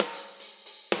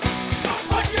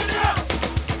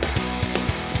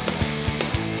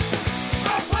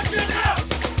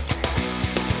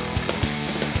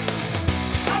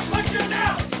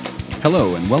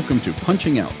Hello and welcome to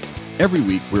Punching Out. Every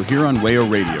week we're here on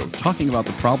Wayo Radio talking about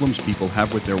the problems people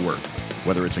have with their work,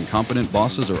 whether it's incompetent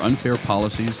bosses or unfair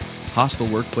policies, hostile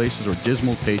workplaces or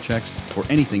dismal paychecks, or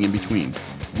anything in between.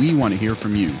 We want to hear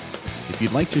from you. If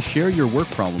you'd like to share your work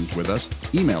problems with us,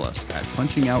 email us at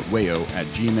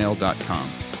punchingoutwayo@gmail.com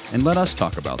and let us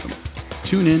talk about them.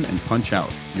 Tune in and punch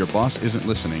out. Your boss isn't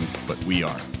listening, but we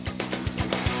are.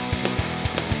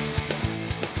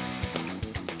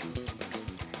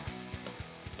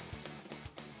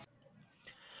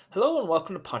 Hello and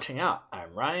welcome to Punching Out.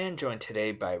 I'm Ryan, joined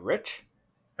today by Rich.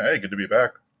 Hey, good to be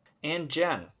back. And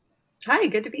Jen. Hi,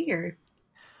 good to be here.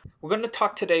 We're going to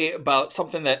talk today about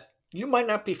something that you might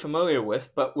not be familiar with,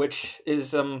 but which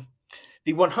is the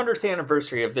 100th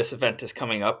anniversary of this event is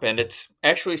coming up, and it's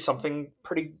actually something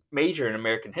pretty major in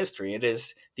American history. It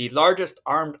is the largest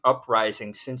armed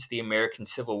uprising since the American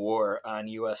Civil War on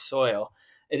U.S. soil.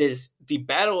 It is the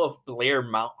Battle of Blair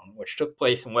Mountain, which took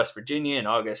place in West Virginia in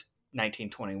August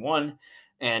 1921,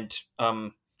 and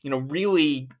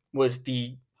really was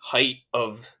the height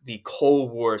of the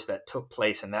Cold Wars that took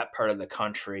place in that part of the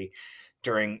country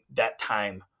during that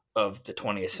time of the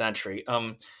 20th century.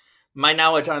 My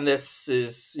knowledge on this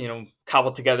is,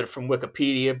 cobbled together from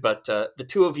Wikipedia, but the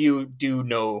two of you do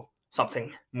know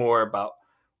something more about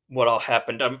what all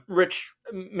happened. Rich,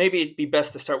 maybe it'd be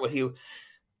best to start with you.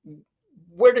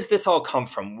 Where does this all come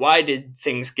from? Why did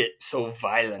things get so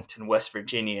violent in West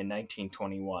Virginia in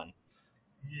 1921?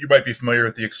 You might be familiar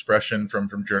with the expression from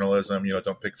journalism,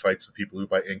 don't pick fights with people who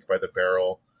buy ink by the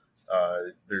barrel. I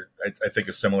think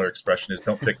a similar expression is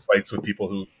don't pick fights with people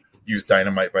who use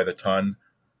dynamite by the ton.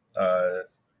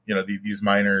 These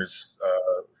miners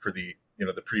for the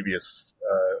previous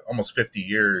almost 50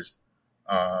 years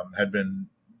had been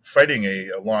fighting a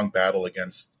long battle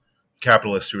against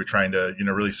capitalists who were trying to,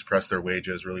 really suppress their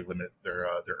wages, really limit their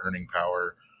earning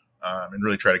power, and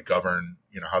really try to govern,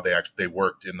 how they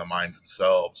worked in the mines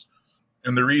themselves.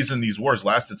 And the reason these wars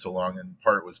lasted so long, in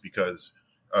part, was because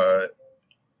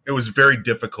it was very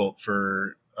difficult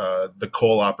for the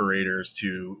coal operators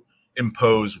to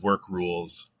impose work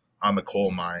rules on the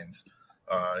coal mines.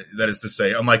 That is to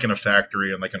say, unlike in a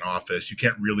factory, unlike an office, you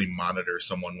can't really monitor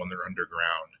someone when they're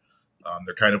underground.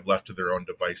 They're kind of left to their own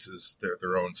devices,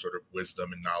 their own sort of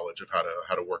wisdom and knowledge of how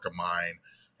to work a mine,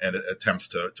 and attempts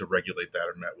to regulate that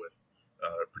are met with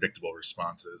predictable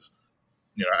responses.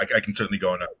 I can certainly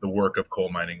go into the work of coal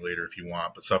mining later if you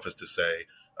want, but suffice to say,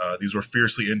 these were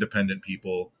fiercely independent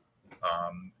people,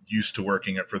 used to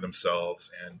working it for themselves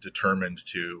and determined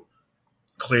to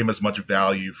claim as much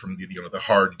value from the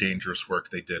hard, dangerous work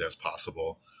they did as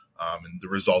possible. And the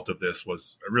result of this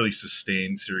was a really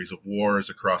sustained series of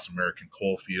wars across American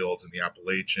coal fields in the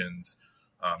Appalachians,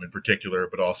 in particular,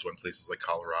 but also in places like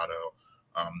Colorado,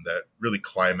 that really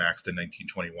climaxed in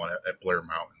 1921 at Blair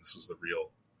Mountain. This was the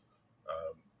real,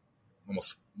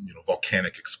 almost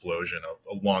volcanic explosion of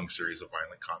a long series of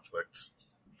violent conflicts.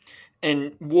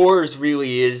 And wars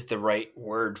really is the right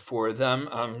word for them.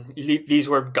 These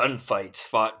were gunfights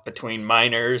fought between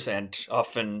miners and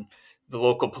often the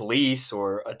local police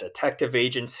or a detective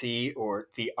agency or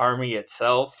the army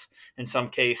itself. In some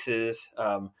cases,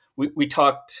 we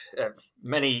talked a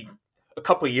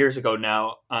couple of years ago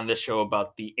now on this show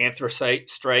about the anthracite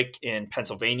strike in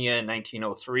Pennsylvania in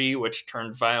 1903, which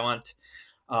turned violent.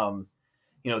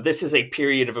 This is a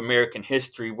period of American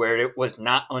history where it was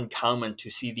not uncommon to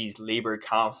see these labor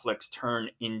conflicts turn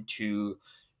into,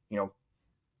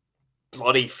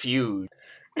 bloody feud.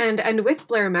 And with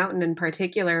Blair Mountain in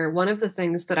particular, one of the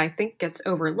things that I think gets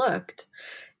overlooked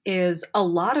is a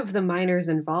lot of the miners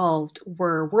involved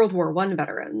were World War I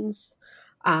veterans.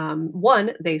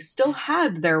 One, they still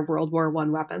had their World War I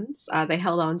weapons. They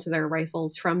held on to their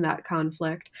rifles from that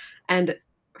conflict. And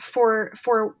for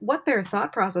what their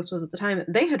thought process was at the time,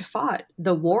 they had fought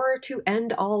the war to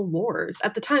end all wars.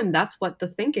 At the time, that's what the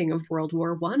thinking of World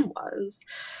War I was.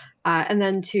 And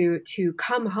then to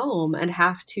come home and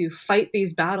have to fight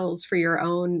these battles for your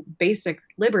own basic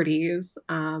liberties,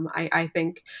 I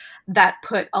think that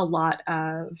put a lot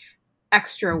of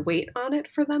extra weight on it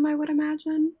for them, I would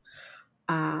imagine.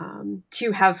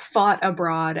 To have fought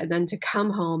abroad and then to come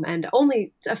home and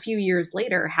only a few years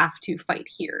later have to fight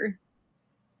here.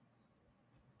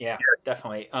 Yeah,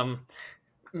 definitely.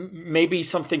 Maybe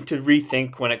something to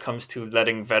rethink when it comes to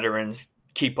letting veterans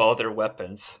keep all their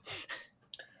weapons.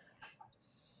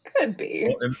 Could be.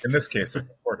 Well, in this case, it's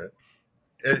important.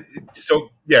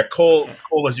 Coal,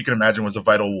 as you can imagine, was a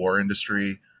vital war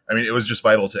industry. I mean, it was just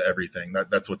vital to everything.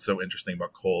 That's what's so interesting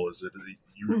about coal is that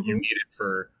you need it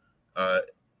for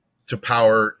to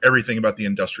power everything about the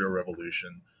Industrial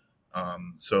Revolution.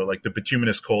 So like the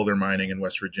bituminous coal they're mining in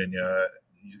West Virginia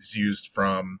is used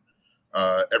from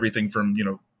everything from,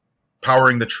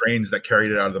 powering the trains that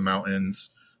carried it out of the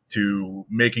mountains to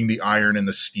making the iron and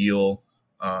the steel,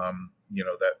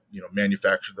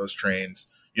 manufactured those trains,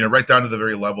 right down to the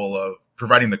very level of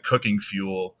providing the cooking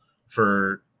fuel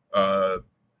for the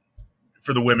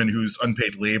women whose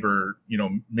unpaid labor,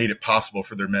 made it possible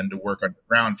for their men to work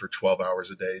underground for 12 hours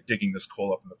a day, digging this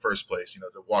coal up in the first place, to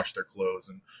wash their clothes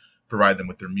and provide them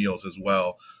with their meals as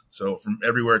well. So from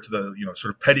everywhere to the,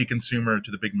 sort of petty consumer to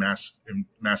the big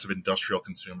massive industrial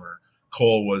consumer,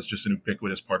 coal was just an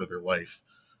ubiquitous part of their life.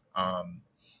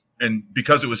 And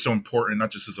because it was so important,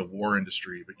 not just as a war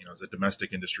industry, but, as a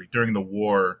domestic industry, during the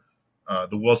war,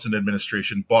 the Wilson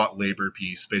administration bought labor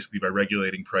peace basically by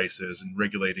regulating prices and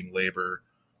regulating labor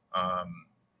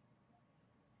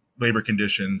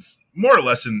conditions, more or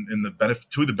less in the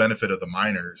benefit of the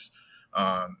miners.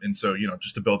 And so,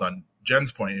 just to build on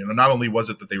Jen's point, not only was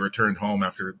it that they returned home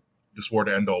after this war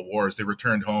to end all wars, they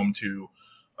returned home to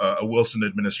a Wilson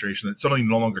administration that suddenly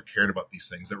no longer cared about these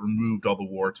things, that removed all the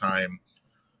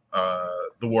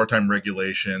wartime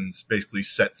regulations, basically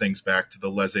set things back to the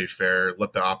laissez-faire,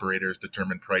 let the operators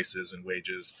determine prices and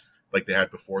wages like they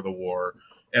had before the war.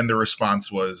 And the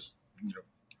response was,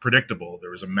 predictable.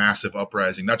 There was a massive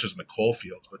uprising, not just in the coal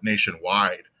fields, but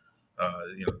nationwide.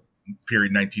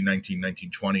 Period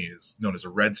 1919-1920 is known as a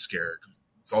Red Scare.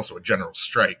 It's also a general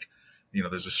strike.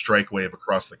 There's a strike wave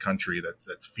across the country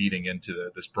that's feeding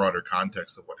into this broader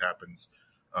context of what happens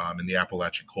in the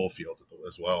Appalachian coal fields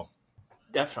as well.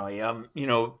 Definitely.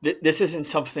 This isn't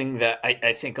something that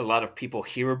I think a lot of people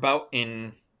hear about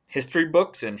in history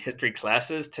books and history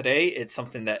classes today. It's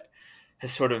something that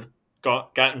has sort of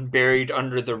gotten buried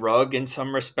under the rug in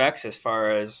some respects, as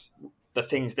far as the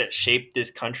things that shaped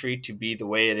this country to be the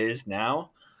way it is now.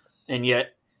 And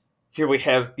yet here we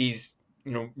have these,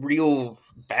 real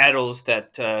battles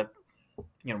that,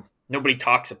 nobody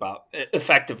talks about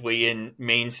effectively in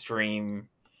mainstream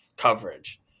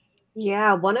coverage.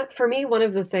 Yeah, one of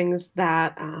the things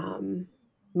that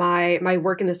my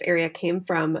work in this area came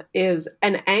from is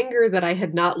an anger that I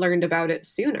had not learned about it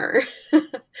sooner.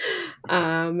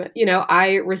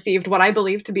 I received what I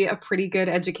believe to be a pretty good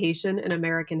education in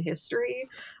American history.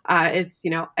 It's,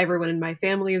 everyone in my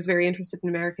family is very interested in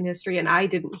American history, and I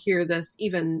didn't hear this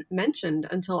even mentioned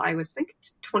until I was,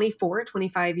 24,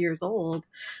 25 years old.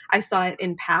 I saw it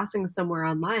in passing somewhere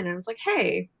online, and I was like,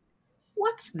 hey,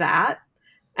 what's that?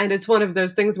 And it's one of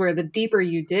those things where the deeper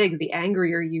you dig, the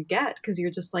angrier you get, because you're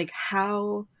just like,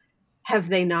 how have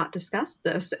they not discussed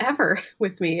this ever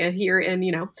with me here in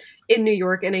New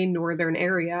York, in a northern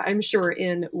area? I'm sure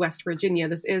in West Virginia,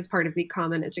 this is part of the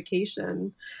common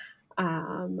education.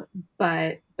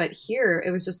 But here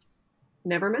it was just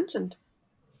never mentioned.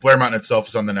 Blair Mountain itself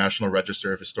is on the National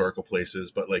Register of Historical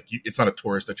Places, but it's not a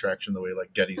tourist attraction the way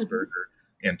like Gettysburg or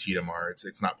Antietam are.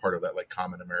 It's not part of that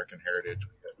common American heritage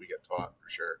we get taught, for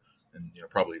sure. And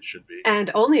probably it should be.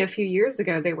 And only a few years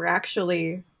ago they were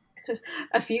actually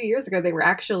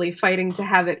fighting to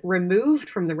have it removed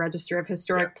from the Register of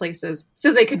Historic Places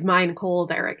so they could mine coal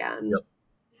there again.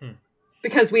 Yep.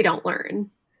 Because we don't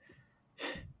learn.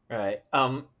 Right.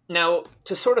 Now,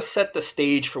 to sort of set the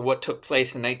stage for what took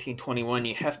place in 1921,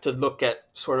 you have to look at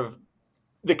sort of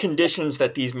the conditions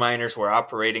that these miners were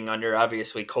operating under.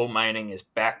 Obviously, coal mining is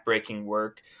backbreaking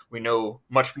work. We know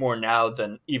much more now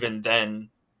than even then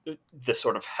the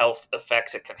sort of health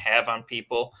effects it can have on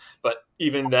people. But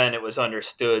even then, it was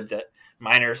understood that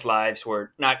miners' lives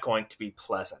were not going to be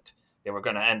pleasant. They were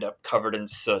going to end up covered in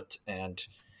soot and,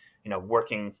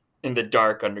 working in the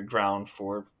dark underground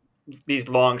for these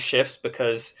long shifts,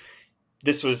 because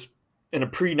this was in a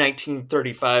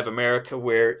pre-1935 America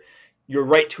where your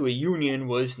right to a union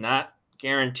was not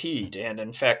guaranteed. And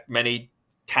in fact, many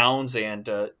towns and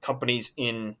companies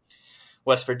in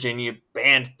West Virginia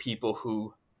banned people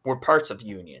who were parts of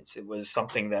unions. It was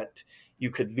something that you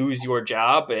could lose your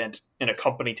job and in a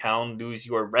company town lose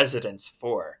your residence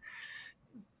for.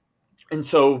 And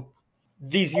so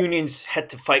these unions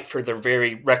had to fight for their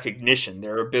very recognition,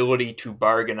 their ability to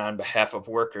bargain on behalf of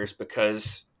workers,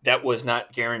 because that was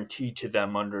not guaranteed to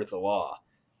them under the law.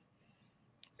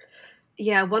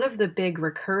 Yeah, one of the big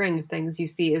recurring things you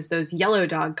see is those yellow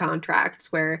dog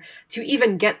contracts where to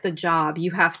even get the job,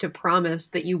 you have to promise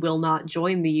that you will not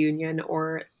join the union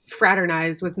or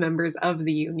fraternize with members of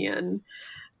the union,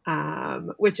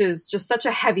 which is just such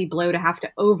a heavy blow to have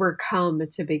to overcome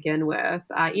to begin with,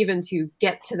 even to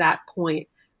get to that point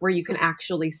where you can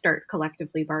actually start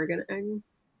collectively bargaining.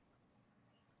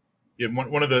 Yeah,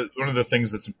 one of the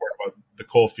things that's important about the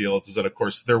coal fields is that, of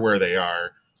course, they're where they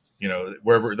are.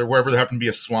 wherever there happened to be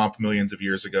a swamp millions of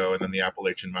years ago, and then the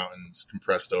Appalachian Mountains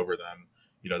compressed over them.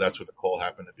 That's where the coal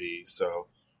happened to be. So,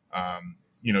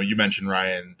 you mentioned,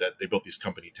 Ryan, that they built these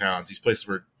company towns. These places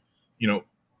were,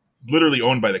 literally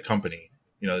owned by the company.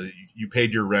 You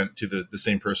paid your rent to the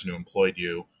same person who employed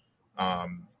you.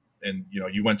 And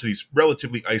you went to these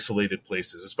relatively isolated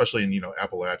places, especially in,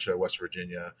 Appalachia, West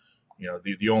Virginia.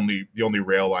 The only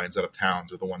rail lines out of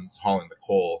towns are the ones hauling the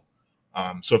coal.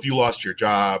 So if you lost your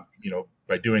job,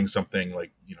 by doing something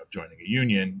like, joining a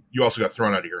union, you also got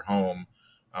thrown out of your home.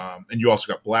 And you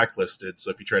also got blacklisted.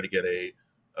 So if you try to get a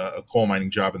coal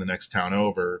mining job in the next town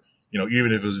over,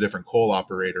 even if it was a different coal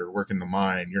operator working the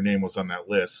mine, your name was on that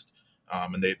list.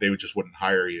 And they just wouldn't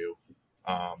hire you.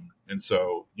 And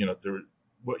so,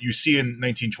 what you see in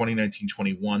 1920,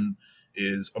 1921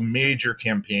 is a major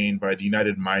campaign by the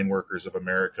United Mine Workers of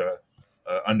America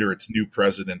under its new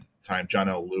president at the time, John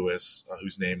L. Lewis,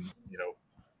 whose name,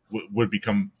 would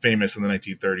become famous in the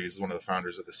 1930s as one of the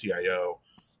founders of the CIO,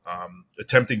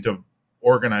 attempting to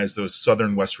organize those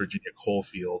southern West Virginia coal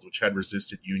fields, which had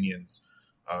resisted unions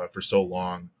for so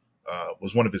long,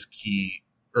 was one of his key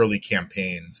early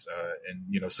campaigns,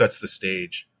 and sets the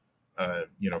stage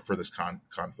for this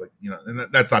conflict. And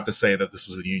that's not to say that this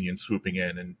was a union swooping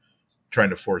in and trying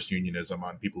to force unionism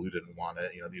on people who didn't want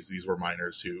it. These were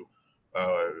miners who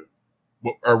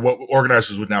are what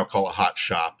organizers would now call a hot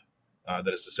shop.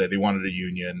 That is to say, they wanted a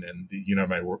union, and the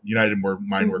United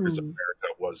Mine Workers of America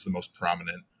was the most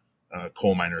prominent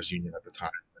coal miners union at the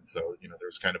time. And so, there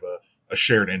was kind of a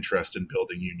shared interest in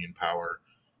building union power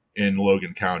in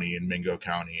Logan County and Mingo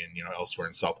County and, elsewhere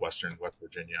in southwestern West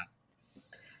Virginia.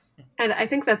 And I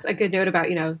think that's a good note about,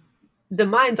 the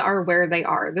mines are where they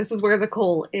are. This is where the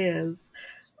coal is,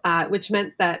 which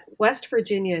meant that West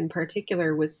Virginia in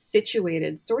particular was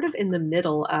situated sort of in the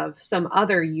middle of some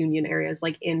other union areas,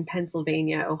 like in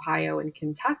Pennsylvania, Ohio, and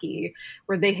Kentucky,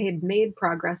 where they had made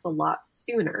progress a lot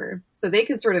sooner. So they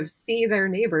could sort of see their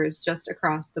neighbors just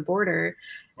across the border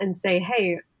and say,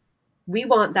 hey, we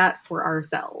want that for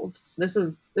ourselves. This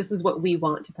is what we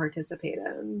want to participate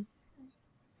in.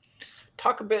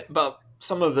 Talk a bit about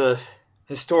some of the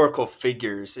historical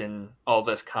figures in all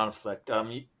this conflict.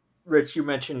 Rich, you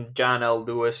mentioned John L.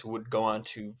 Lewis, who would go on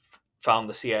to found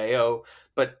the CIO,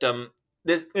 but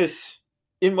this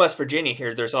in West Virginia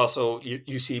here, there's also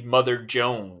you see Mother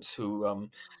Jones, who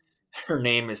her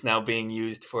name is now being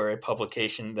used for a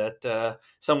publication that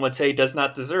some would say does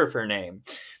not deserve her name.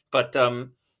 But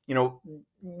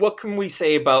what can we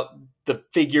say about the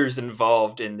figures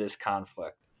involved in this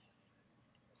conflict?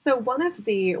 So one of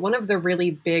the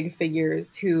really big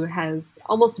figures who has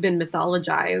almost been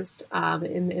mythologized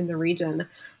in the region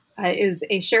is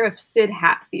a Sheriff Sid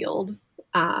Hatfield,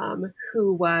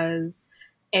 who was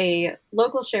a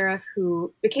local sheriff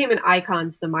who became an icon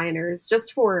to the miners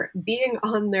just for being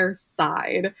on their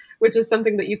side, which is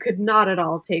something that you could not at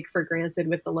all take for granted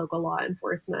with the local law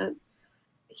enforcement.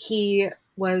 He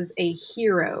was a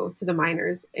hero to the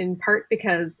miners, in part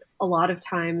because a lot of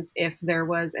times if there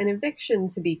was an eviction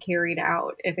to be carried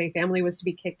out, if a family was to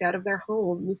be kicked out of their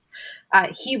homes,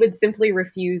 he would simply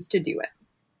refuse to do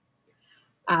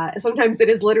it. Sometimes it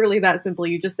is literally that simple.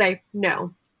 You just say,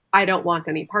 no, I don't want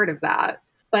any part of that.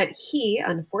 But he,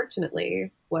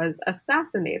 unfortunately, was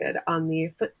assassinated on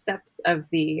the footsteps of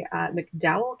the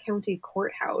McDowell County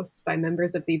Courthouse by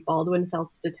members of the Baldwin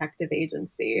Felts Detective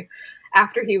Agency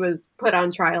after he was put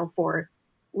on trial for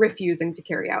refusing to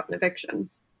carry out an eviction.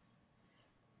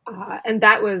 And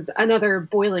that was another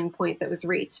boiling point that was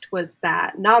reached, was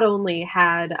that not only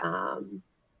had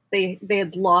they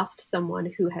had lost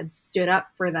someone who had stood up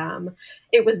for them,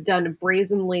 it was done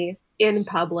brazenly in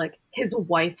public. His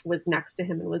wife was next to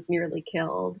him and was nearly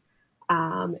killed.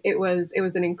 It was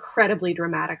an incredibly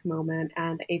dramatic moment,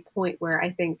 and a point where I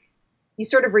think you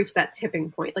sort of reach that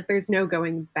tipping point. Like, there's no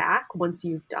going back once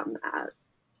you've done that.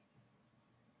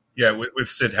 Yeah, with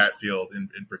Sid Hatfield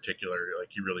in particular,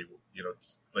 like, he really,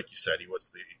 like you said, he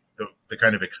was the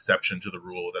kind of exception to the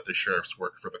rule that the sheriffs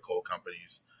worked for the coal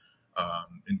companies.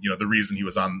 And the reason he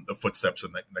was on the footsteps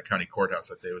in the county courthouse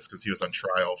that day was because he was on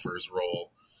trial for his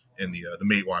role in the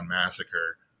Matewan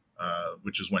massacre,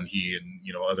 which is when he and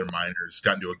other miners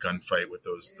got into a gunfight with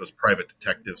those private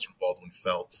detectives from Baldwin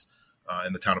Felts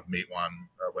in the town of Matewan,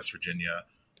 West Virginia,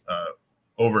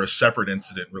 over a separate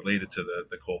incident related to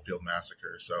the Coalfield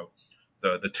massacre. So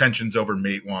the tensions over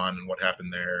Matewan and what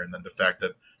happened there, and then the fact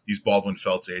that these Baldwin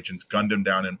Felts agents gunned him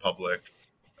down in public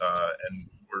and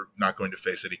were not going to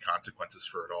face any consequences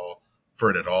for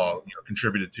it at all,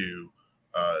 contributed to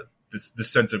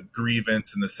this sense of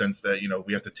grievance, and the sense that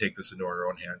we have to take this into our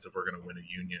own hands if we're going to win a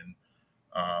union,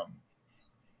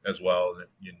 as well.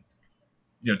 And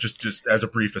just as a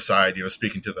brief aside,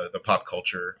 speaking to the pop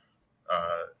culture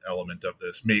element of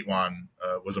this, Matewan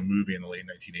was a movie in the late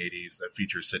 1980s that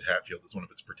features Sid Hatfield as one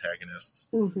of its protagonists,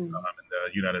 and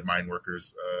the United Mine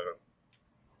Workers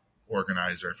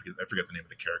organizer. I forget the name of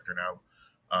the character now.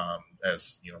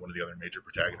 As one of the other major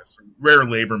protagonists, a rare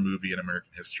labor movie in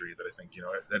American history that I think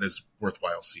that is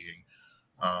worthwhile seeing.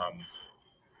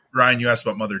 Ryan, you asked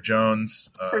about Mother Jones.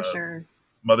 For sure,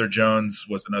 Mother Jones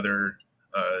was another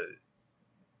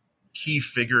key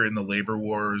figure in the labor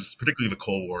wars, particularly the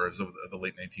coal wars of the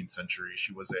late 19th century.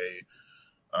 She was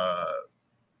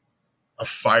a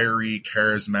fiery,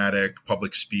 charismatic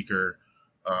public speaker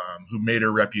who made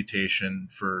her reputation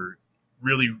for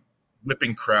really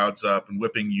whipping crowds up and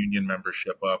whipping union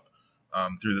membership up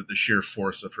through the sheer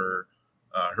force of her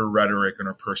rhetoric and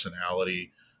her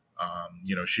personality.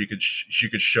 She could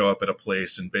show up at a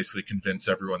place and basically convince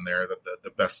everyone there that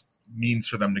the best means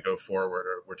for them to go forward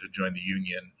were to join the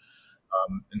union.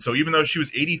 And so even though she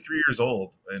was 83 years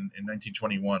old in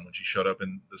 1921, when she showed up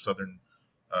in the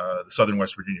southern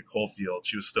West Virginia coal field,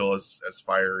 she was still as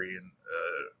fiery and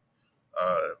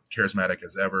charismatic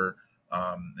as ever.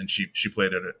 And she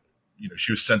played it.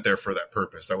 She was sent there for that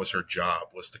purpose. That was her job,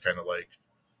 was to kind of like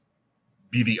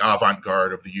be the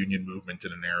avant-garde of the union movement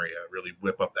in an area, really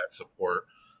whip up that support,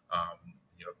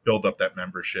 build up that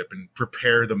membership and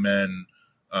prepare the men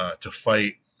to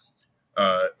fight.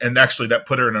 And actually that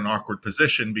put her in an awkward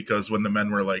position, because when the men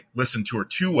were like, listened to her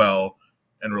too well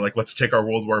and were like, let's take our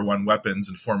World War I weapons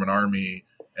and form an army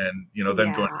and,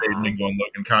 then go invade and go in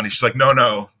Logan County. She's like,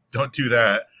 no, don't do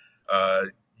that.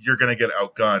 You're going to get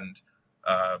outgunned.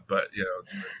 But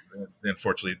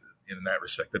unfortunately, in that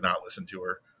respect, did not listen to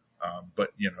her.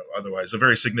 But otherwise, a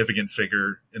very significant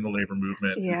figure in the labor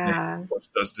movement. Yeah, whose name, of course,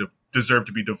 does deserve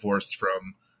to be divorced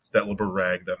from that liberal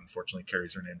rag that unfortunately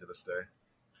carries her name to this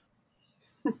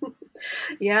day.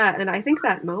 Yeah, and I think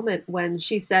that moment when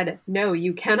she said, "No,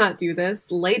 you cannot do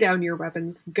this. Lay down your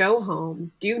weapons. Go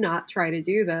home. Do not try to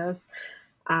do this."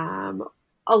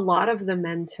 A lot of the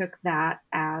men took that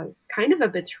as kind of a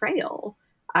betrayal.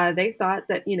 They thought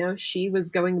that, she was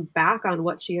going back on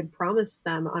what she had promised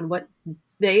them, on what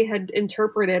they had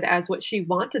interpreted as what she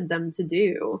wanted them to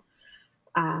do.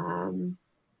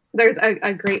 There's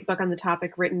a great book on the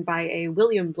topic written by a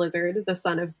William Blizzard, the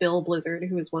son of Bill Blizzard,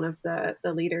 who was one of the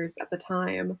leaders at the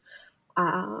time,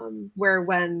 where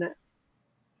when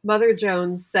Mother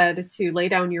Jones said to lay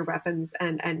down your weapons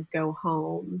and go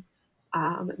home,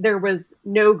 there was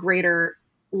no greater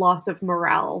loss of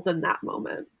morale than that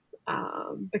moment.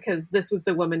 Because this was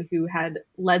the woman who had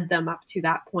led them up to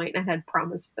that point and had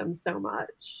promised them so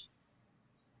much.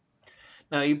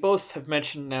 Now, you both have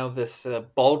mentioned now this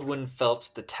Baldwin Felts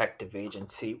Detective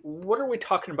Agency. What are we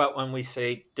talking about when we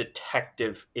say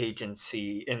detective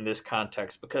agency in this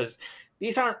context? Because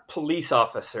these aren't police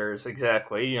officers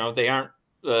exactly. They aren't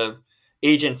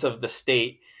agents of the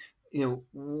state.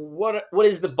 What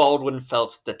is the Baldwin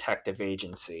Felts Detective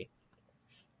Agency?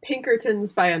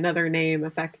 Pinkertons by another name,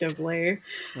 effectively.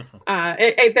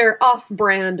 They're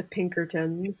off-brand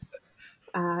Pinkertons.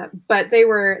 But they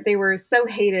were so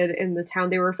hated in the town.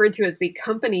 They were referred to as the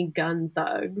company gun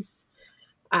thugs,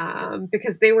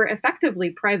 because they were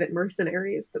effectively private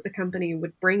mercenaries that the company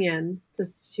would bring in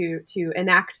to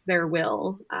enact their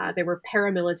will. They were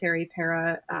paramilitary,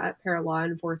 para law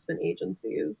enforcement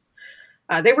agencies.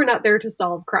 They were not there to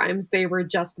solve crimes. They were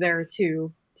just there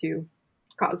to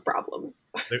cause problems.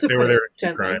 They were there to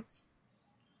do crimes.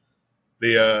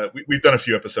 We've done a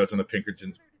few episodes on the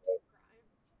Pinkertons.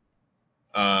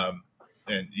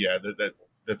 And yeah,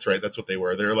 that's right. That's what they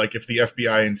were. They're like if the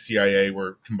FBI and CIA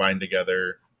were combined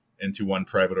together into one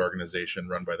private organization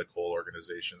run by the coal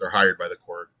organizations, or hired by the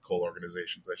coal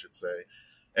organizations, I should say.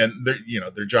 And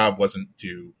their job wasn't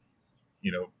to,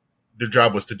 their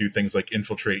job was to do things like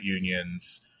infiltrate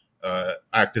unions,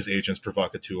 act as agents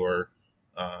provocateur,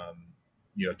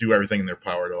 do everything in their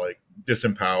power to like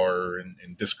disempower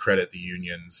and discredit the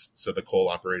unions so the coal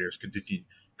operators could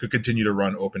continue to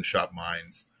run open shop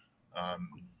mines. I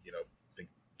think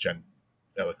Jen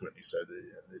eloquently said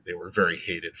they were very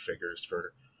hated figures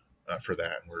for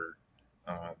that, and were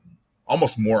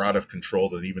almost more out of control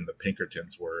than even the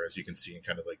Pinkertons were, as you can see in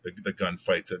kind of like the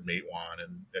gunfights at Matewan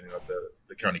and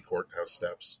the county courthouse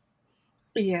steps.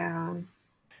 Yeah.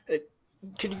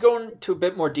 Could you go into a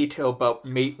bit more detail about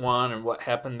Matewan and what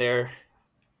happened there?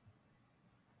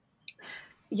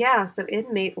 Yeah, so in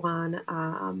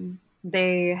Matewan,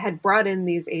 they had brought in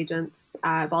these agents,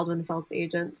 Baldwin Felts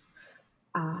agents,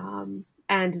 and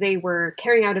they were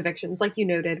carrying out evictions, like you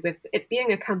noted, with it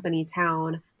being a company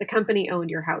town. The company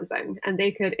owned your housing, and they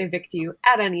could evict you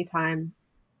at any time,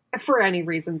 for any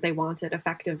reason they wanted,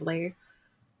 effectively.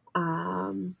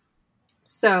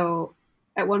 So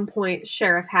at one point,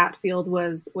 Sheriff Hatfield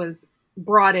was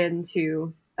brought in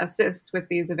to assist with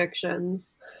these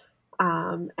evictions.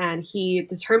 And he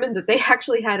determined that they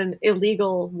actually had an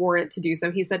illegal warrant to do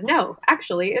so. He said, no,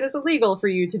 actually, it is illegal for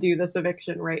you to do this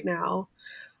eviction right now.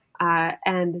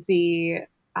 And the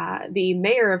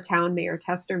mayor of town, Mayor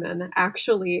Testerman,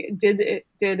 actually did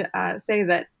say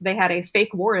that they had a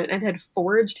fake warrant and had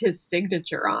forged his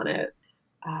signature on it.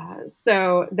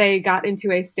 So they got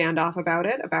into a standoff about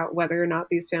it, about whether or not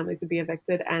these families would be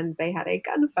evicted, and they had a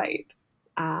gunfight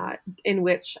in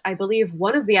which I believe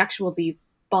one of the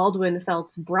Baldwin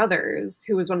Felts brothers,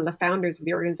 who was one of the founders of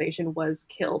the organization, was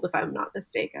killed, if I'm not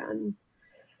mistaken.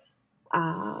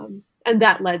 And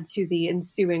that led to the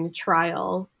ensuing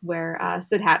trial where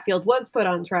Sid Hatfield was put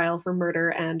on trial for murder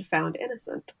and found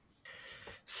innocent.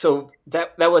 So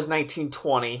that was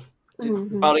 1920.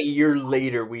 Mm-hmm. About a year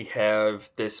later, we have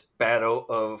this Battle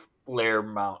of Blair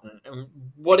Mountain. And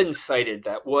what incited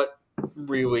that? What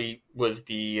really was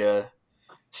the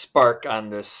spark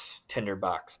on this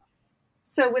tinderbox?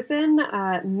 So within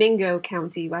Mingo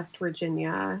County, West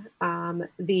Virginia,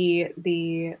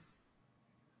 the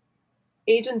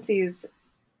agencies,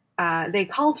 they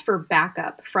called for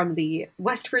backup from the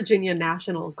West Virginia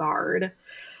National Guard,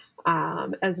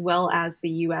 as well as the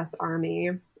U.S.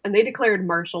 Army. And they declared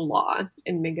martial law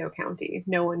in Mingo County.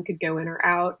 No one could go in or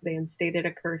out. They instated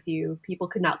a curfew. People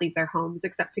could not leave their homes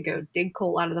except to go dig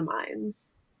coal out of the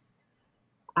mines.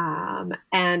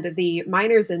 And the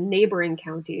miners in neighboring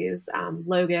counties,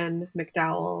 Logan,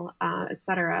 McDowell,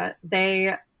 etc.,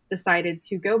 they decided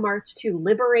to go march to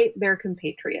liberate their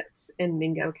compatriots in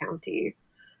Mingo County.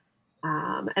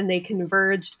 And they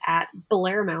converged at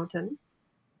Blair Mountain,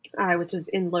 which is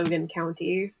in Logan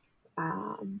County.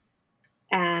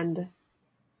 And,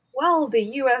 well, the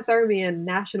U.S. Army and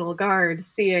National Guard,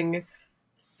 seeing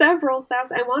several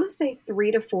thousand, I want to say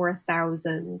 3,000 to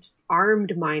 4,000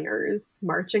 armed miners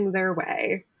marching their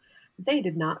way, they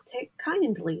did not take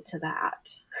kindly to that.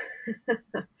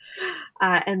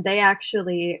 And they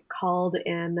actually called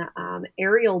in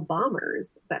aerial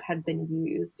bombers that had been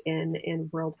used in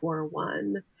World War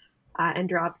I and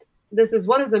dropped, this is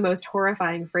one of the most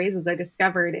horrifying phrases I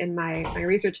discovered in my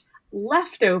research,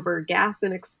 leftover gas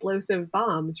and explosive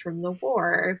bombs from the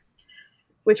war,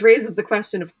 which raises the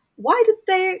question of why did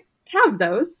they have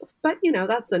those? But,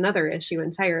 that's another issue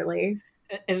entirely.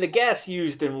 And the gas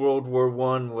used in World War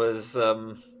I was,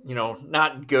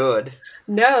 not good.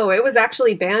 No, it was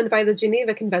actually banned by the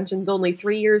Geneva Conventions only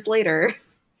 3 years later.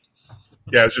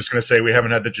 Yeah, I was just going to say, we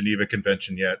haven't had the Geneva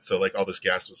Convention yet, so all this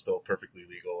gas was still perfectly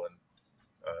legal and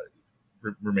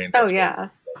remains. Oh, yeah.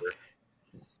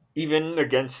 Even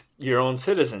against your own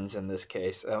citizens in this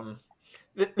case.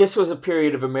 This was a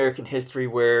period of American history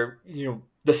where,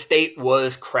 the state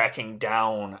was cracking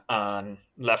down on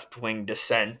left-wing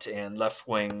dissent and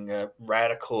left-wing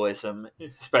radicalism,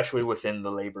 especially within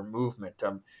the labor movement.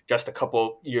 Just a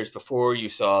couple years before, you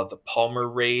saw the Palmer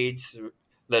raids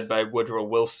led by Woodrow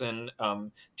Wilson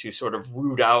to sort of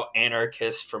root out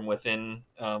anarchists from within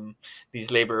these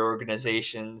labor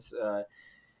organizations.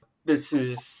 This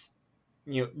is,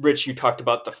 Rich, you talked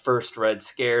about the first Red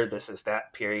Scare. This is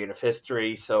that period of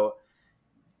history. So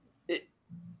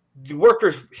the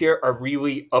workers here are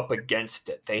really up against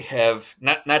it. They have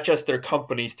not just their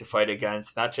companies to fight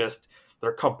against, not just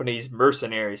their companies'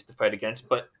 mercenaries to fight against,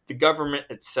 but the government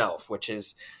itself, which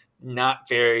is not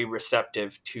very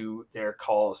receptive to their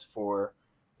calls for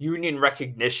union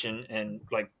recognition and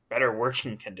better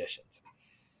working conditions.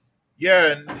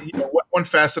 Yeah, and one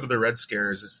facet of the Red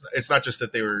Scare is it's not just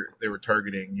that they were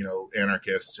targeting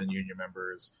anarchists and union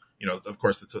members. Of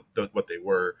course that's what they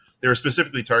were. They were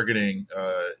specifically targeting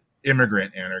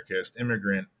immigrant anarchists,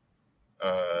 immigrant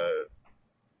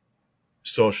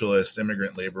socialists,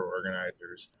 immigrant labor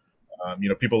organizers.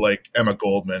 People like Emma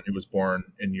Goldman, who was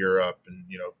born in Europe and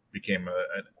became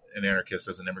an anarchist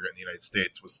as an immigrant in the United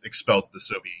States, was expelled to the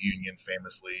Soviet Union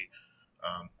famously.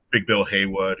 Big Bill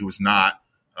Haywood, who was not.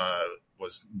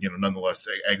 Was nonetheless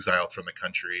exiled from the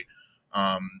country.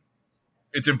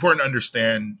 It's important to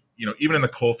understand, even in the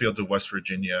coal fields of West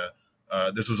Virginia,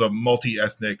 this was a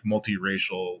multi-ethnic,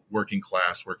 multiracial working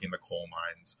class working the coal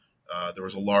mines. There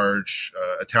was a large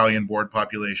Italian board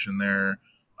population there.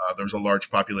 There was a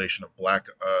large population of Black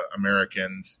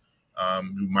Americans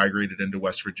who migrated into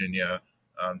West Virginia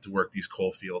to work these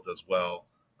coal fields as well.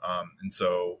 And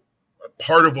so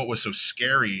part of what was so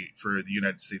scary for the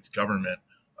United States government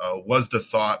was the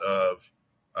thought of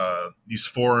these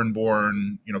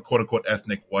foreign-born, quote-unquote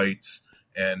ethnic whites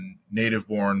and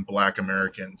native-born Black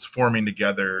Americans forming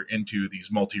together into these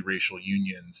multiracial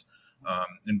unions,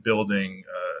 and building,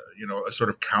 a sort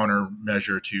of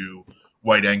countermeasure to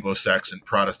white Anglo-Saxon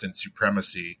Protestant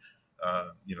supremacy.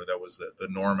 That was the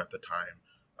norm at the time.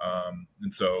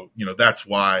 And so, that's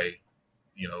why,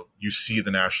 you see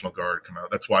the National Guard come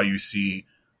out. That's why you see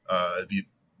the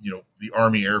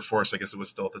Army Air Force, I guess it was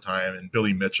still at the time, and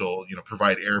Billy Mitchell,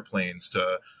 provide airplanes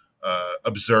to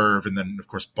observe and then, of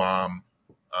course, bomb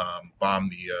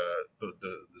the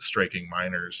striking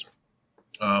miners.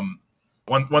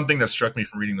 One thing that struck me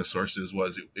from reading the sources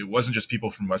was it wasn't just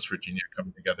people from West Virginia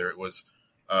coming together. It was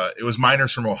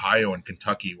miners from Ohio and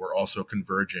Kentucky were also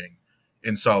converging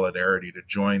in solidarity to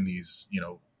join these,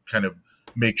 kind of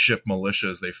makeshift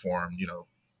militias they formed,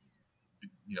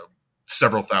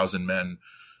 several thousand men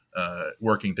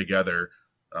working together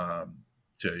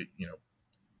to,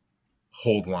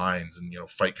 hold lines and,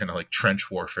 fight kind of like trench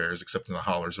warfares, except in the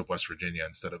hollers of West Virginia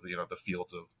instead of, the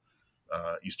fields of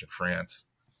Eastern France.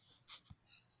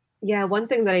 Yeah, one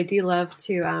thing that I do love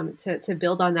to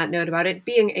build on that note about it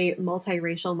being a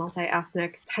multiracial,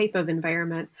 multi-ethnic type of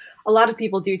environment, a lot of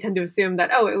people do tend to assume that,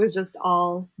 it was just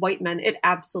all white men. It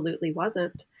absolutely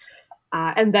wasn't.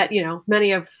 And that,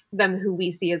 many of them who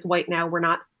we see as white now were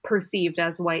not perceived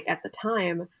as white at the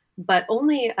time. But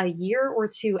only a year or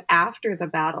two after the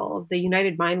battle, the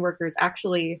United Mine Workers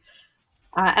actually,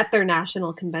 at their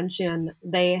national convention,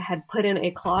 they had put in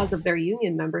a clause of their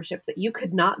union membership that you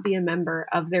could not be a member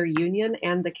of their union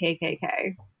and the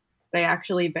KKK. They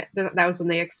actually, that was when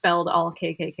they expelled all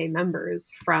KKK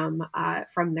members from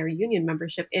their union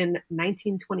membership in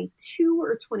 1922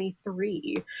 or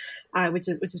 23, which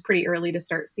is pretty early to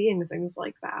start seeing things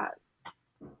like that.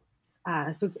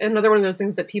 So it's another one of those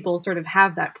things that people sort of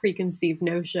have that preconceived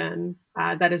notion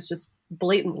that is just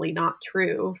blatantly not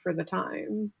true for the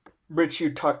time. Rich,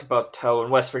 you talked about how in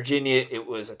West Virginia it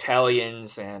was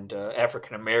Italians and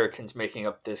African Americans making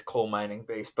up this coal mining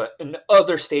base, but in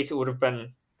other states it would have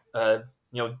been,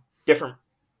 different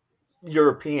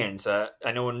Europeans.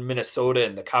 I know in Minnesota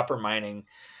in the copper mining,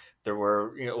 there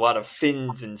were a lot of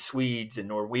Finns and Swedes and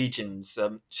Norwegians.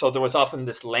 So there was often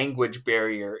this language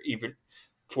barrier, even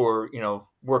for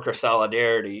worker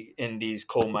solidarity in these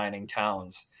coal mining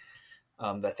towns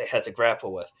that they had to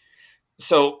grapple with.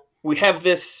 So we have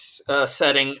this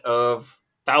setting of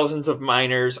thousands of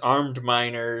miners, armed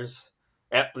miners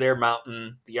at Blair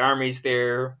Mountain. The Army's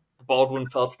there. The Baldwin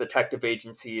Felts Detective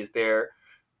Agency is there.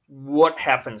 What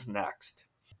happens next?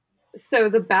 So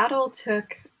the battle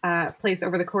took place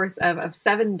over the course of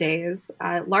 7 days,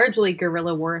 largely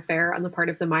guerrilla warfare on the part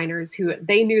of the miners who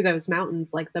they knew those mountains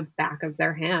like the back of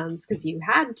their hands because you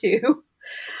had to,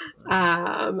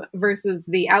 versus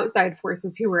the outside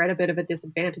forces who were at a bit of a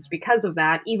disadvantage because of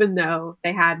that, even though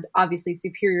they had obviously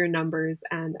superior numbers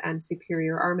and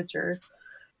superior armature.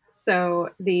 So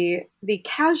the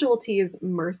casualties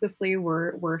mercifully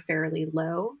were fairly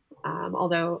low,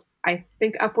 although I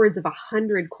think upwards of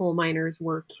 100 coal miners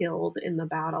were killed in the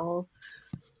battle.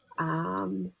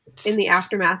 In the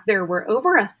aftermath, there were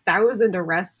over 1,000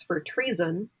 arrests for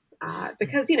treason,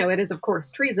 because it is of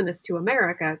course treasonous to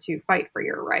America to fight for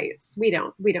your rights. We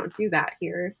don't do that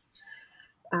here.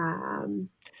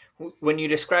 When you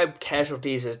describe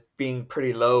casualties as being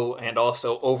pretty low and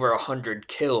also over 100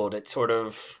 killed, it sort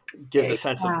of gives a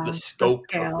sense of the scope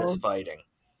of this fighting.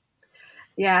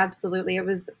 Yeah, absolutely. It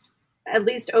was at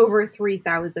least over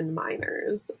 3,000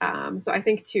 miners. So I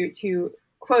think to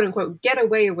quote unquote get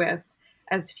away with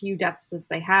as few deaths as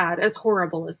they had, as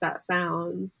horrible as that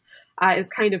sounds, is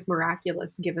kind of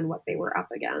miraculous given what they were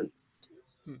up against.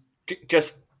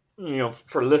 Just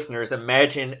for listeners,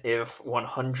 imagine if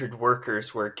 100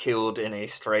 workers were killed in a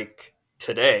strike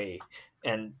today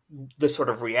and the sort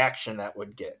of reaction that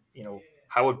would get.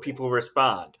 How would people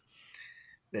respond?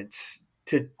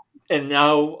 And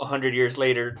now 100 years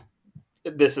later,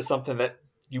 this is something that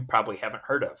you probably haven't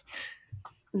heard of.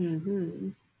 Mm-hmm.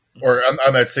 Or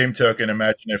on that same token,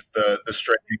 imagine if the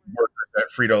striking workers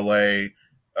at Frito-Lay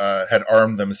had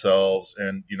armed themselves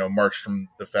and, marched from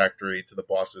the factory to the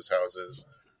bosses' houses,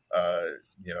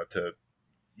 to,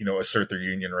 assert their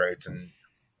union rights and,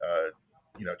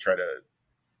 try to,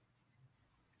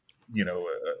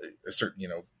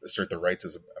 assert their rights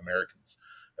as Americans,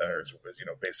 or as,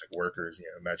 basic workers.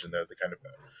 Imagine the kind of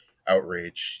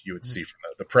outrage you would see from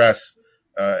the press.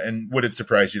 And would it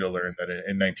surprise you to learn that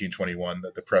in 1921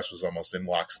 that the press was almost in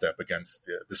lockstep against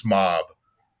this mob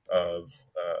of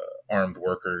armed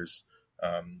workers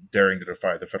daring to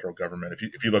defy the federal government?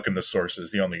 If you look in the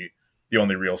sources, the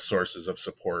only real sources of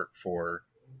support for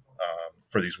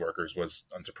for these workers was,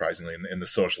 unsurprisingly, in the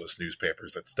socialist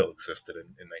newspapers that still existed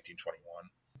in 1921.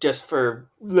 Just for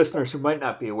listeners who might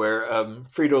not be aware,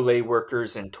 Frito-Lay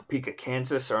workers in Topeka,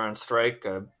 Kansas are on strike,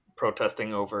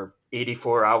 protesting over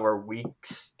 84-hour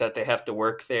weeks that they have to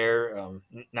work there,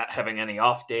 not having any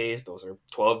off days. Those are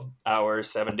 12 hours,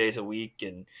 7 days a week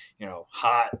in,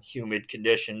 hot, humid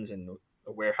conditions in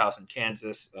a warehouse in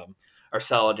Kansas. Our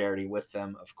solidarity with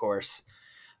them, of course.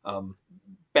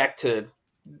 Back to,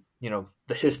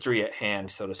 the history at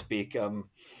hand, so to speak.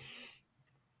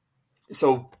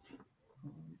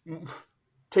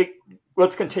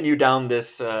 Let's continue down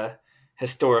this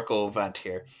historical event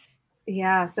here.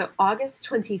 Yeah, so August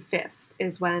 25th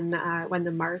is when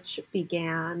the march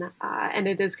began, and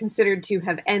it is considered to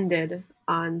have ended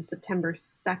on September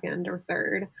 2nd or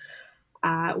 3rd,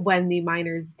 when the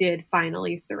miners did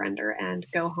finally surrender and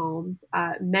go home.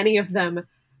 Many of them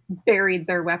buried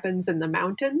their weapons in the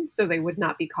mountains so they would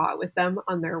not be caught with them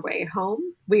on their way home.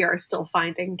 We are still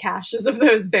finding caches of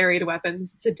those buried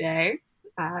weapons today,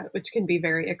 which can be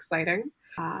very exciting.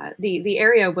 The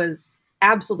area was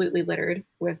absolutely littered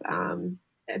with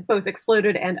both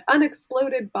exploded and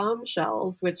unexploded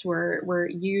bombshells, which were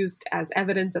used as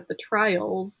evidence at the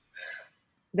trials.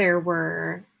 There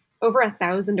were over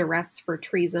 1,000 arrests for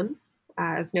treason,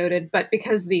 as noted, but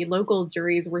because the local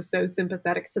juries were so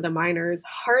sympathetic to the miners,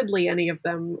 hardly any of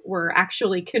them were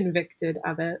actually convicted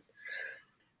of it.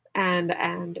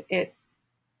 And it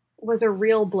was a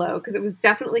real blow because it was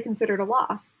definitely considered a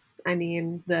loss. I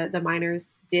mean, the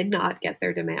miners did not get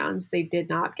their demands. They did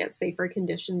not get safer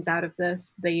conditions out of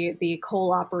this. The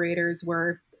coal operators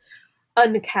were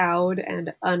uncowed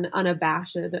and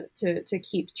unabashed to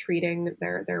keep treating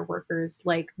their workers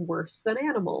like worse than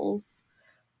animals.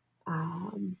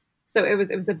 So it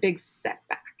was a big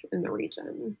setback in the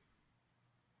region.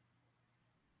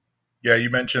 Yeah, you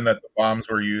mentioned that the bombs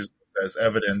were used as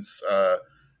evidence.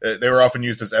 They were often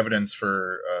used as evidence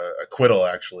for acquittal,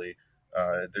 actually.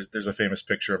 There's a famous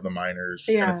picture of the miners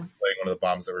kind of displaying one of the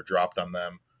bombs that were dropped on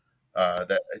them.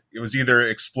 That it was either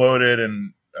exploded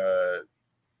and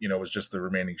was just the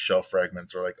remaining shell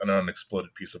fragments, or like an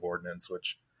unexploded piece of ordnance,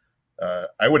 which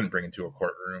I wouldn't bring into a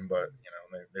courtroom, but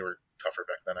they were tougher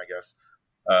back then, I guess.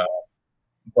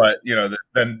 But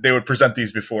then they would present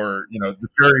these before the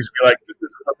juries, be like, "This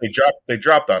is what they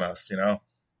dropped on us,"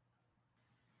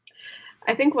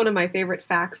 I think one of my favorite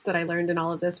facts that I learned in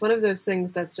all of this, one of those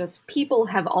things that's just, people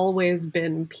have always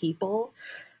been people.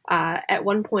 At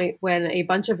one point, when a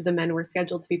bunch of the men were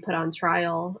scheduled to be put on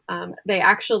trial, they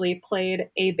actually played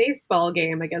a baseball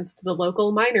game against the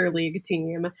local minor league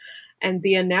team. And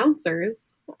the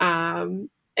announcers, in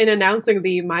announcing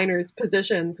the miners'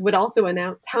 positions, would also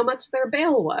announce how much their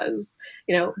bail was.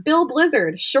 Bill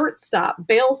Blizzard, shortstop,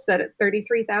 bail set at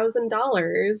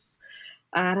 $33,000.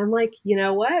 And I'm like, you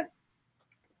know what?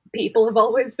 People have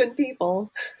always been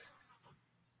people.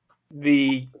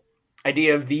 The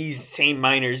idea of these same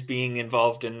miners being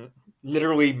involved in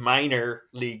literally minor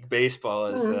league baseball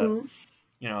is,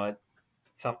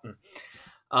 something.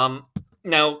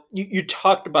 Now, you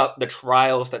talked about the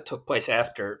trials that took place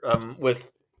after,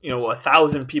 with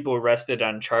 1,000 people arrested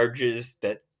on charges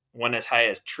that went as high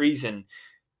as treason.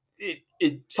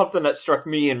 Something that struck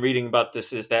me in reading about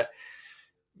this is that,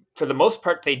 for the most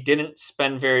part, they didn't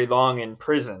spend very long in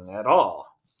prison at all.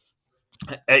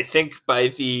 I think by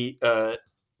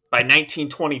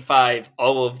 1925,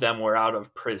 all of them were out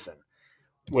of prison,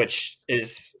 which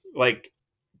is like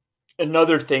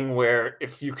another thing where,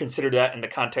 if you consider that in the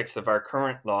context of our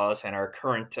current laws and our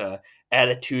current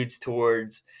attitudes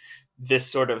towards this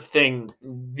sort of thing,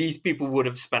 these people would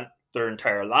have spent their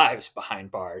entire lives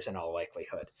behind bars in all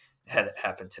likelihood had it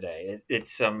happened today.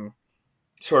 It's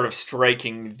sort of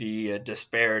striking the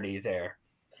disparity there.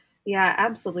 Yeah,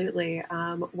 absolutely.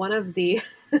 One of the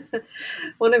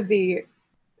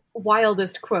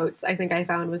wildest quotes I think I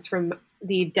found was from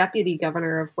the deputy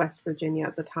governor of West Virginia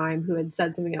at the time, who had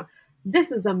said something,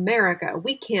 "This is America.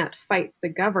 We can't fight the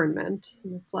government."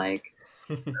 And it's like,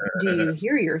 do you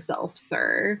hear yourself,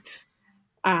 sir?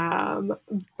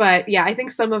 But yeah, I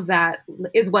think some of that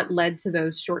is what led to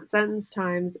those short sentence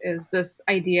times, is this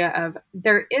idea of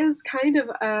there is kind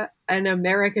of an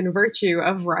American virtue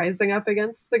of rising up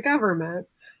against the government.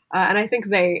 And I think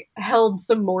they held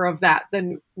some more of that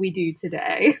than we do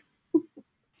today.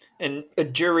 And a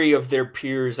jury of their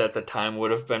peers at the time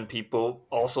would have been people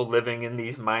also living in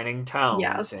these mining towns.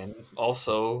 Yes. And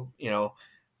also,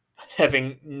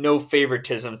 having no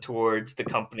favoritism towards the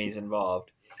companies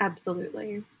involved.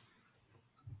 Absolutely.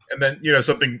 And then,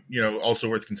 something, also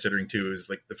worth considering too is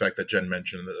like the fact that Jen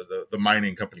mentioned the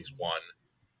mining companies won.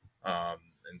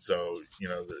 And so,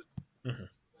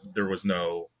 there was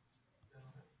no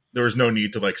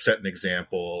need to like set an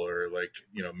example or like,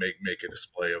 make a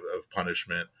display of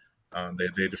punishment.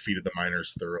 They defeated the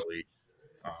miners thoroughly.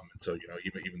 And so,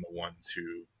 even the ones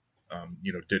who,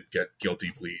 did get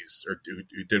guilty pleas or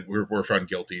were found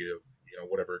guilty of,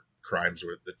 whatever crimes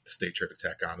were the state tried to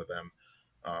tack onto them,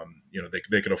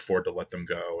 they could afford to let them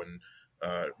go and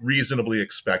reasonably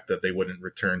expect that they wouldn't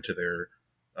return to their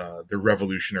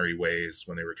revolutionary ways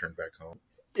when they returned back home.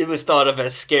 It was thought of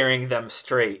as scaring them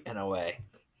straight in a way.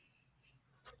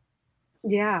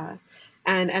 Yeah.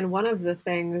 And one of the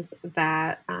things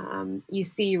that you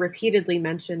see repeatedly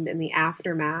mentioned in the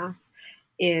aftermath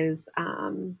is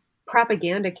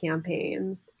propaganda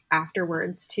campaigns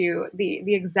afterwards to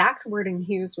the exact wording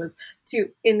used was to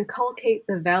inculcate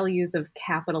the values of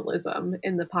capitalism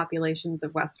in the populations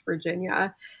of West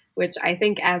Virginia, which I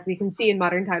think, as we can see in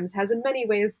modern times, has in many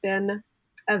ways been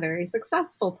a very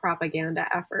successful propaganda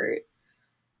effort.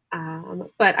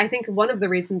 But I think one of the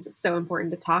reasons it's so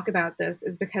important to talk about this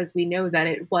is because we know that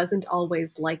it wasn't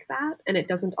always like that, and it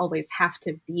doesn't always have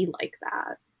to be like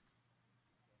that.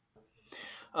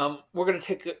 We're going to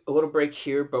take a little break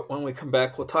here, but when we come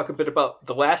back, we'll talk a bit about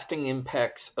the lasting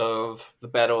impacts of the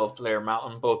Battle of Blair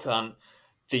Mountain, both on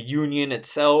the Union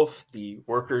itself, the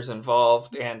workers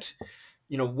involved, and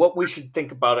what we should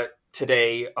think about it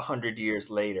today, 100 years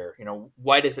later.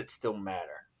 Why does it still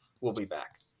matter? We'll be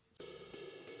back.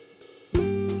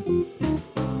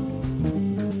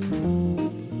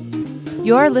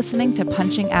 You're listening to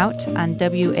Punching Out on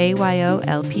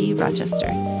WAYO-LP Rochester.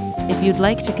 If you'd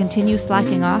like to continue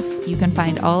slacking off, you can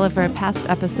find all of our past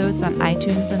episodes on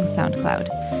iTunes and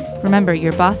SoundCloud. Remember,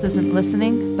 your boss isn't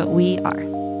listening, but we are.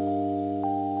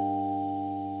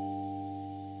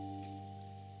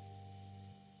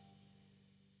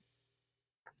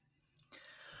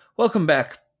 Welcome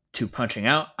back to Punching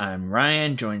Out. I'm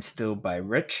Ryan, joined still by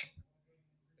Rich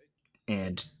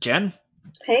and Jen.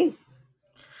 Hey.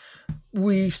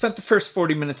 We spent the first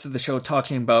 40 minutes of the show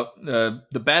talking about the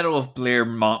Battle of Blair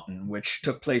Mountain, which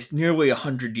took place nearly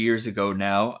 100 years ago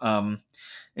now,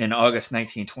 in August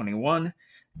 1921.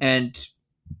 And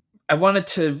I wanted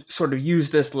to sort of use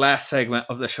this last segment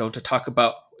of the show to talk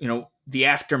about, the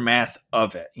aftermath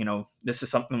of it. This is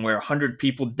something where 100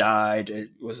 people died.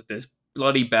 It was this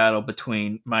bloody battle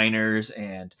between miners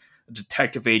and a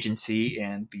detective agency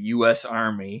and the U.S.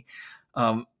 Army.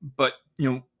 But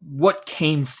what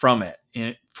came from it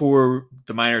for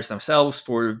the miners themselves,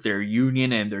 for their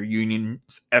union and their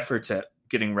union's efforts at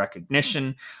getting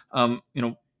recognition?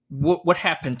 What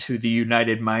happened to the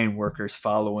United Mine Workers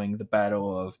following the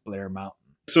Battle of Blair Mountain?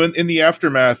 So in the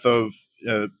aftermath of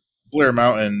Blair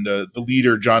Mountain, the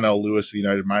leader, John L. Lewis, of the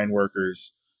United Mine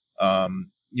Workers,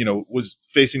 was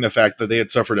facing the fact that they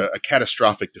had suffered a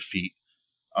catastrophic defeat,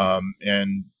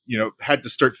 and had to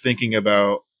start thinking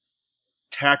about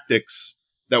tactics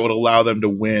that would allow them to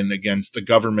win against a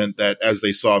government that, as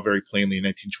they saw very plainly in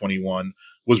 1921,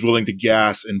 was willing to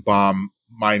gas and bomb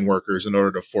mine workers in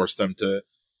order to force them to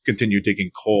continue digging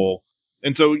coal.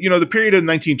 And so, the period of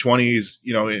the 1920s,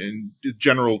 in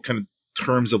general kind of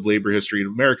terms of labor history,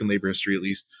 American labor history at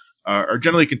least, are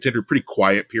generally considered pretty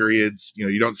quiet periods.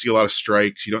 You don't see a lot of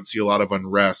strikes. You don't see a lot of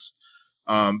unrest.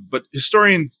 But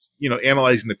historians,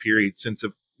 analyzing the period since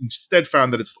have instead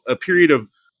found that it's a period of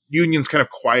unions kind of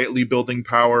quietly building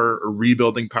power or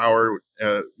rebuilding power,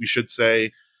 we should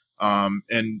say.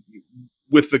 And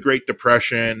with the Great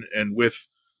Depression and with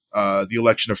the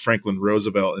election of Franklin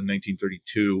Roosevelt in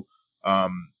 1932,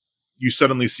 you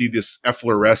suddenly see this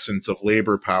efflorescence of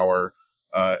labor power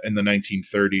in the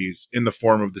 1930s in the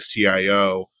form of the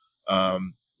CIO,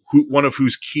 one of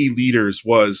whose key leaders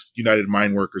was United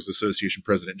Mine Workers Association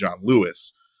President John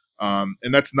Lewis. And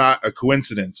that's not a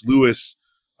coincidence. Lewis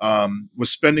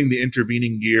was spending the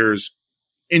intervening years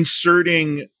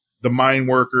inserting the mine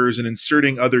workers and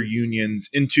inserting other unions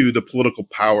into the political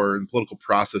power and political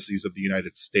processes of the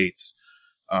United States.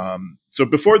 So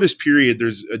before this period,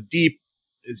 there's a deep,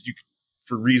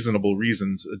 for reasonable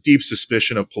reasons, a deep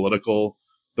suspicion of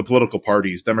the political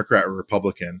parties, Democrat or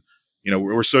Republican.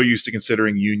 We're so used to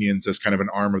considering unions as kind of an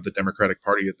arm of the Democratic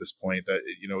Party at this point that,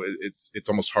 it's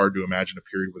almost hard to imagine a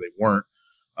period where they weren't.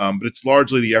 But it's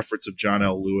largely the efforts of John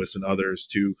L. Lewis and others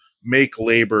to make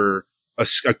labor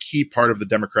a key part of the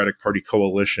Democratic Party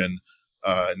coalition,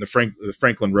 and the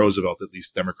Franklin Roosevelt, at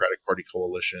least, Democratic Party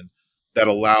coalition, that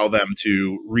allow them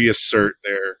to reassert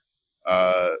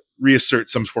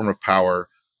some form of power.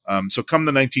 So come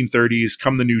the 1930s,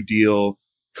 come the New Deal,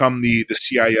 come the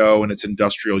CIO and its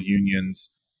industrial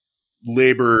unions,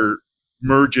 labor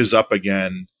merges up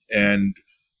again, and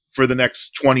for the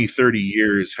next 20, 30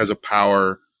 years has a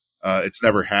power it's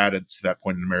never had it to that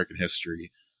point in American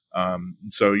history.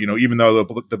 So, even though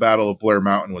the Battle of Blair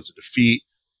Mountain was a defeat,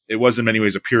 it was in many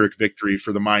ways a Pyrrhic victory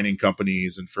for the mining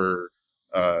companies and for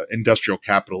industrial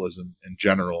capitalism in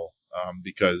general,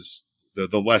 because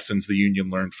the lessons the Union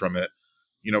learned from it,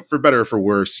 for better or for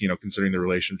worse, considering the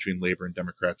relation between labor and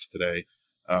Democrats today,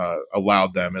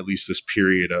 allowed them at least this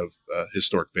period of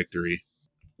historic victory.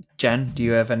 Jen, do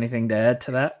you have anything to add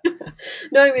to that?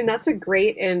 No, I mean, that's a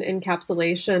great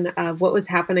encapsulation of what was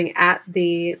happening at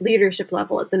the leadership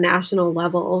level, at the national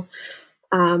level.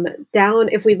 Down,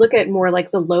 if we look at more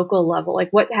like the local level,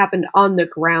 like what happened on the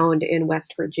ground in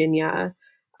West Virginia,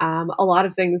 a lot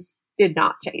of things did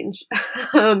not change,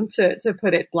 to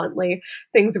put it bluntly.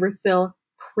 Things were still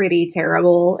pretty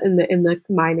terrible in the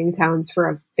mining towns for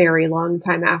a very long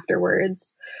time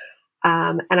afterwards.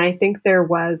 And I think there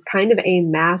was kind of a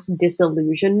mass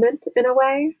disillusionment in a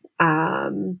way.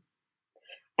 And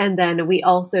then we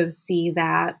also see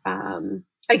that,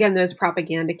 again, those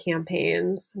propaganda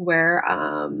campaigns where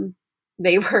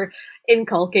they were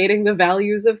inculcating the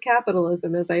values of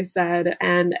capitalism, as I said.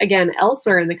 And again,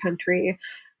 elsewhere in the country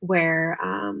where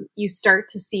you start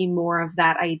to see more of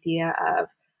that idea of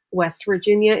West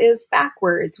Virginia is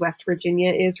backwards. West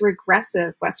Virginia is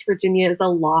regressive. West Virginia is a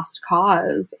lost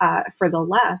cause for the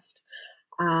left,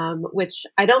 which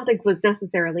I don't think was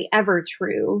necessarily ever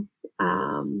true.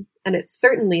 And it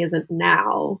certainly isn't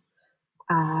now.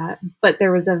 But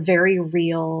there was a very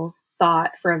real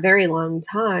thought for a very long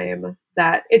time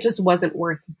that it just wasn't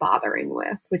worth bothering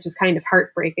with, which is kind of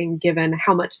heartbreaking given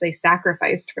how much they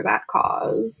sacrificed for that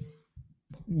cause.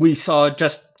 We saw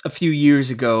just a few years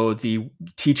ago, the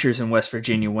teachers in West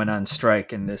Virginia went on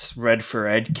strike in this Red for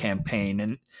Ed campaign.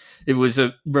 And it was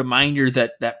a reminder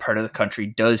that that part of the country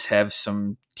does have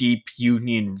some deep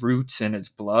Union roots in its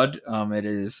blood. It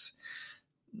is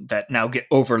that now get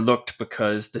overlooked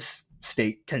because this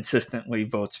state consistently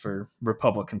votes for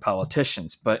Republican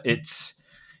politicians. But it's,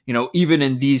 even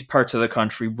in these parts of the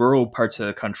country, rural parts of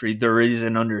the country, there is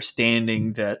an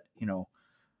understanding that,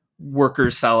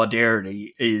 workers'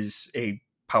 solidarity is a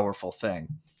powerful thing.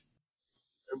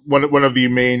 One of the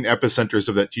main epicenters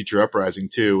of that teacher uprising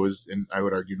too was, and I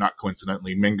would argue not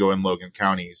coincidentally, Mingo and Logan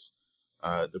counties,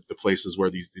 the places where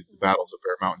the battles of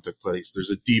Bear Mountain took place. There's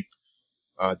a deep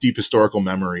historical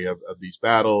memory of these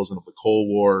battles and of the coal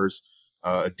wars,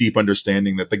 a deep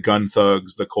understanding that the gun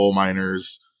thugs, the coal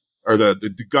miners, or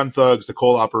the gun thugs, the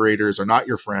coal operators are not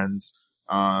your friends.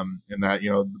 And that,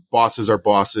 the bosses are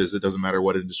bosses. It doesn't matter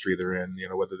what industry they're in,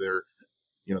 whether they're,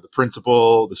 the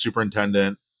principal, the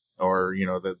superintendent, or,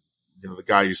 the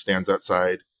guy who stands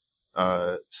outside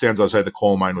the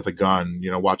coal mine with a gun,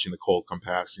 watching the coal come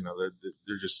past,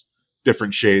 they're just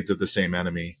different shades of the same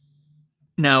enemy.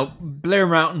 Now, Blair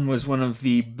Mountain was one of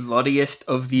the bloodiest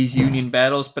of these Union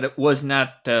battles, but it was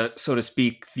not, so to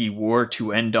speak, the war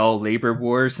to end all labor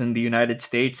wars in the United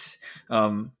States.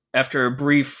 After a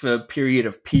brief period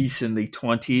of peace in the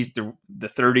 20s, the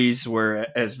 30s were,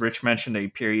 as Rich mentioned, a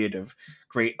period of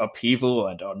great upheaval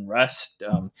and unrest.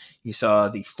 You saw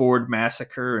the Ford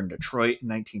Massacre in Detroit in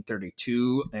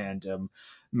 1932, and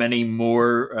many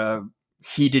more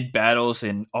heated battles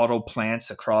in auto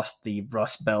plants across the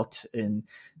Rust Belt in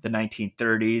the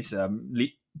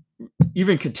 1930s.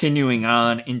 Even continuing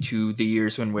on into the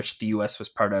years in which the U.S. was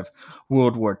part of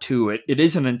World War II, it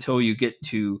isn't until you get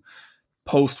to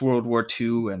post-World War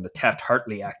II and the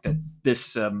Taft-Hartley Act that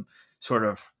this sort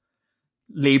of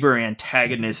labor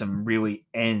antagonism really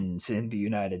ends in the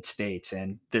United States,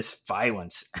 and this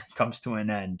violence comes to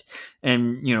an end.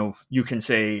 And, you can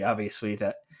say, obviously,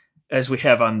 that as we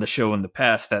have on the show in the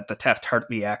past, that the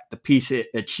Taft-Hartley Act, the peace it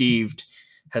achieved,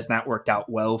 has not worked out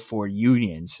well for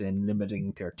unions in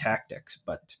limiting their tactics.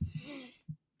 But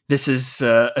this is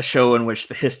a show in which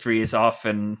the history is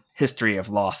often history of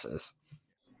losses.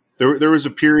 There was a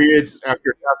period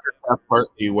after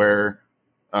Taft-Hartley where,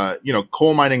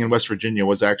 coal mining in West Virginia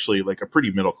was actually like a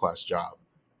pretty middle class job.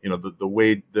 The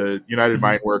way the United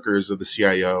Mine Workers of the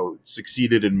CIO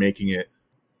succeeded in making it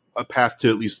a path to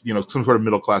at least, some sort of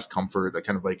middle class comfort, that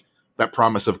kind of like that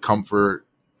promise of comfort,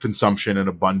 consumption, and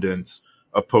abundance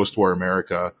of post-war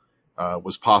America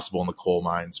was possible in the coal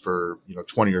mines for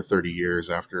 20 or 30 years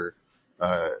after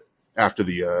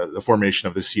the formation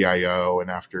of the CIO,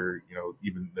 and after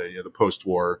even the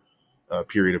post-war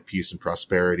period of peace and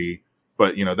prosperity.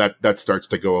 But that starts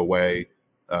to go away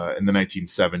in the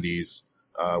 1970s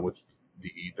with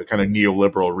the kind of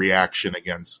neoliberal reaction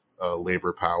against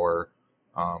labor power.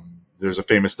 There's a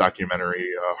famous documentary,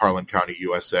 Harlan County,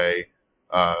 USA,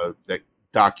 that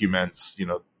documents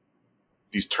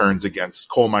these turns against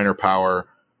coal miner power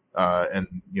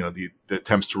and the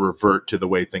attempts to revert to the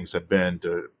way things had been,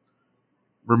 to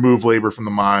remove labor from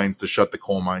the mines, to shut the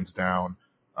coal mines down,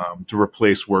 to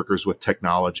replace workers with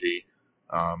technology.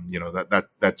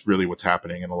 That's really what's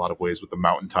happening in a lot of ways with the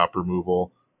mountaintop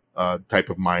removal type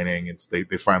of mining. They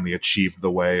finally achieved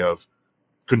the way of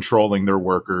controlling their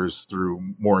workers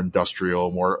through more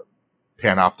industrial, more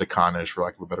panopticonish, for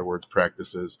lack of a better words,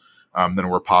 practices than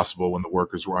were possible when the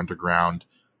workers were underground,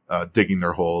 digging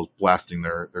their holes, blasting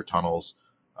their tunnels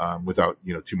without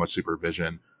too much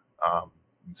supervision.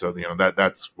 And so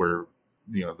that's where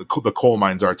the coal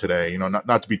mines are today.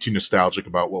 Not to be too nostalgic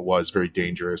about what was very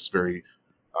dangerous, very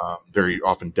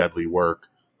often deadly work.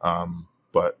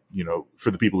 But for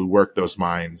the people who worked those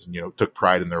mines and took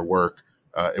pride in their work,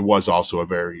 it was also a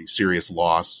very serious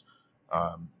loss.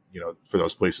 For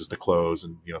those places to close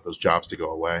and those jobs to go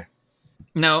away.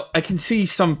 Now, I can see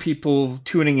some people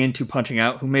tuning into Punching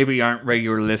Out who maybe aren't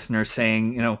regular listeners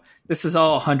saying, this is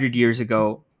all 100 years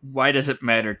ago. Why does it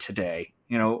matter today?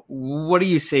 What do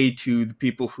you say to the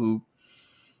people who,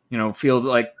 feel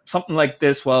like something like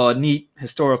this, while a neat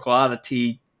historical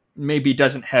oddity, maybe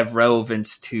doesn't have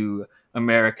relevance to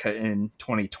America in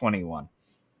 2021?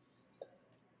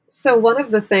 So one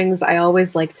of the things I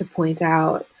always like to point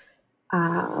out,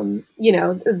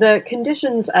 the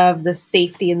conditions of the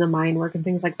safety in the mine work and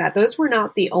things like that, those were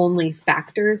not the only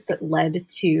factors that led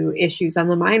to issues on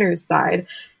the miners' side.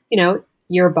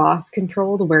 Your boss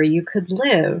controlled where you could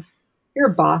live. Your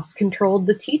boss controlled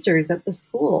the teachers at the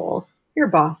school. Your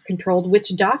boss controlled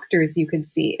which doctors you could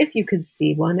see, if you could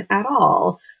see one at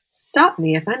all. Stop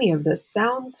me if any of this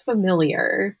sounds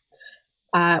familiar.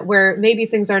 Where maybe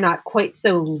things are not quite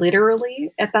so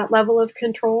literally at that level of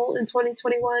control in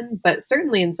 2021, but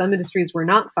certainly in some industries we're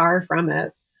not far from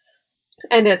it.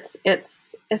 And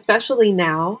it's especially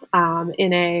now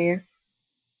in a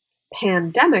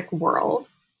pandemic world.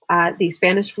 The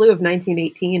Spanish flu of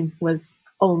 1918 was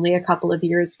only a couple of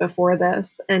years before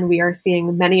this, and we are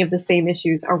seeing many of the same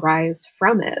issues arise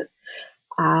from it,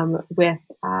 with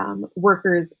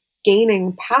workers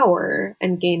gaining power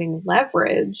and gaining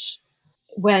leverage,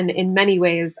 when in many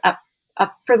ways up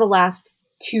for the last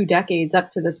 2 decades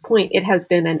up to this point, it has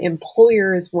been an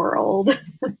employer's world.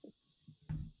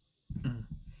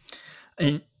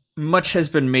 And much has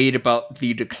been made about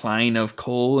the decline of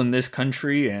coal in this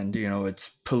country and, its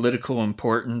political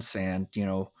importance and,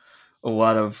 a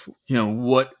lot of,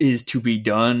 what is to be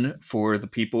done for the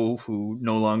people who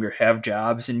no longer have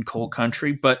jobs in coal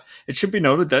country. But it should be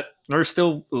noted that there are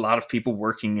still a lot of people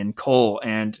working in coal,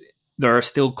 and there are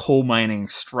still coal mining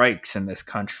strikes in this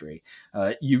country.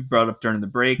 You brought up during the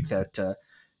break that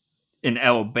in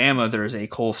Alabama, there's a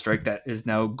coal strike that is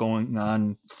now going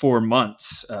on 4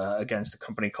 months against a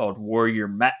company called Warrior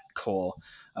Met Coal.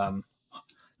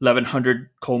 1,100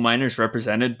 coal miners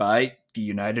represented by the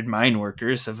United Mine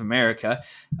Workers of America,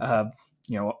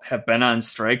 have been on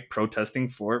strike protesting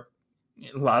for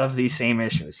a lot of these same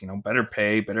issues, better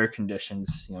pay, better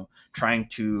conditions, trying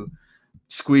to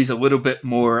squeeze a little bit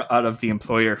more out of the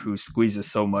employer who squeezes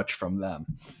so much from them.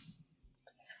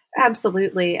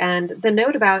 Absolutely. And the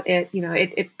note about it,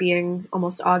 it being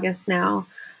almost August now,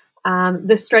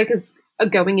 the strike is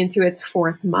going into its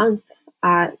 4th month.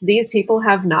 These people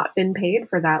have not been paid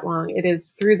for that long. It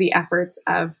is through the efforts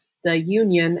of the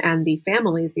union and the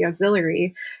families, the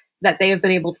auxiliary, that they have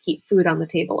been able to keep food on the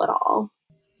table at all.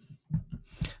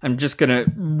 I'm just going to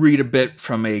read a bit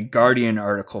from a Guardian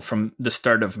article from the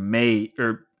start of May,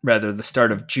 or rather the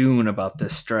start of June, about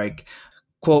this strike.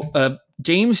 Quote,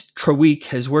 James Traweek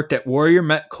has worked at Warrior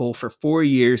Met Coal for 4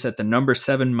 years at the No.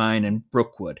 7 mine in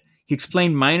Brookwood. He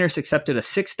explained miners accepted a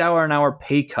 $6 an hour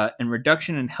pay cut and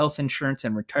reduction in health insurance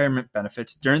and retirement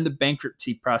benefits during the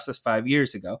bankruptcy process 5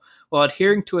 years ago, while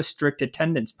adhering to a strict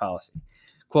attendance policy.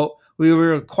 Quote, we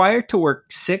were required to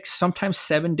work 6, sometimes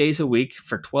 7 days a week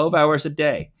for 12 hours a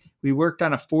day. We worked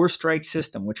on a 4-strike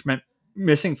system, which meant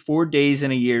missing 4 days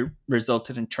in a year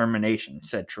resulted in termination,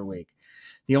 said Traweek.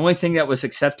 The only thing that was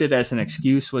accepted as an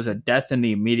excuse was a death in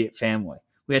the immediate family.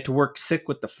 We had to work sick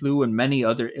with the flu and many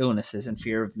other illnesses in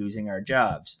fear of losing our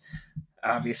jobs.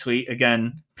 Obviously,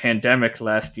 again, pandemic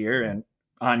last year and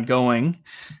ongoing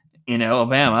in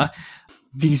Alabama.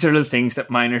 These are the things that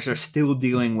miners are still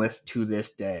dealing with to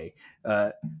this day.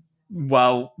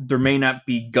 While there may not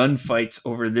be gunfights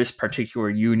over this particular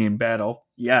union battle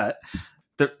yet,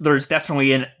 there's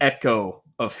definitely an echo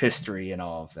of history in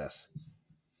all of this.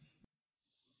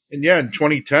 And yeah, in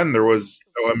 2010, there was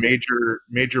a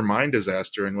major mine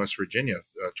disaster in West Virginia.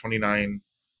 29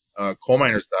 coal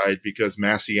miners died because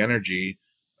Massey Energy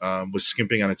was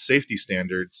skimping on its safety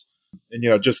standards. And,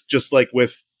 just like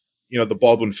with, the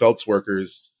Baldwin Felts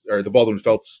workers or the Baldwin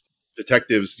Felts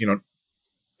detectives,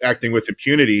 acting with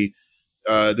impunity,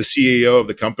 the CEO of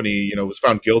the company, was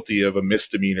found guilty of a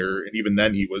misdemeanor, and even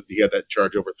then he had that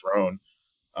charge overthrown.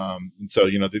 And so,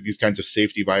 these kinds of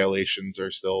safety violations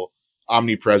are still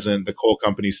omnipresent. The coal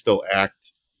companies still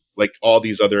act like all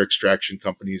these other extraction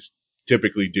companies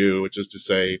typically do, which is to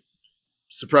say,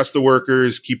 suppress the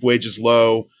workers, keep wages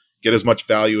low, get as much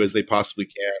value as they possibly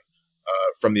can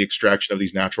from the extraction of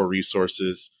these natural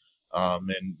resources,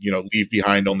 and leave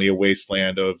behind only a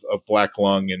wasteland of black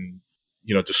lung and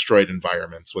destroyed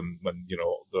environments when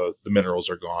the minerals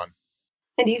are gone.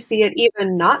 And you see it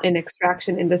even not in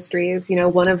extraction industries.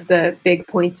 One of the big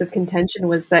points of contention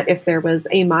was that if there was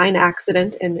a mine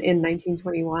accident in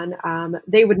 1921,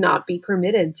 they would not be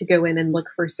permitted to go in and look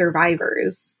for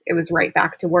survivors. It was right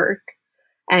back to work.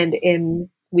 And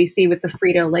we see with the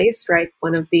Frito-Lay strike,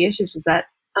 one of the issues was that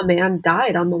a man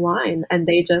died on the line and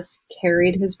they just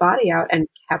carried his body out and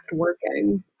kept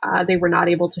working. They were not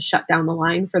able to shut down the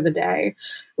line for the day,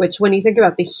 which when you think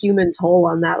about the human toll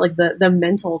on that, like the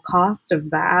mental cost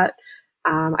of that,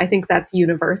 I think that's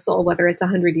universal, whether it's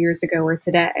 100 years ago or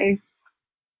today.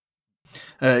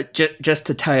 Just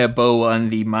to tie a bow on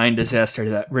the mine disaster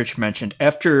that Rich mentioned,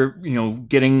 after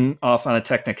getting off on a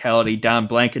technicality, Don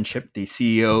Blankenship, the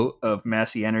CEO of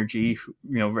Massey Energy,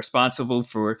 responsible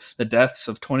for the deaths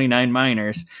of 29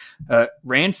 miners,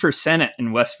 ran for Senate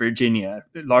in West Virginia,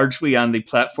 largely on the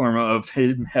platform of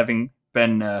him having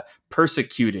been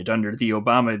persecuted under the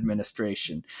Obama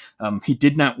administration. He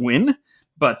did not win,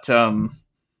 but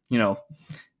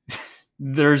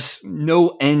there's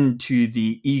no end to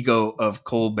the ego of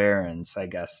coal barons, I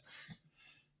guess.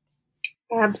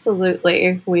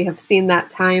 Absolutely. We have seen that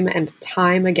time and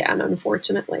time again,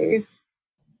 unfortunately.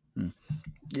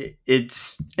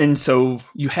 And so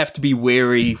you have to be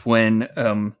wary when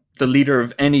the leader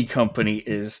of any company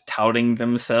is touting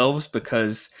themselves,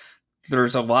 because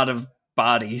there's a lot of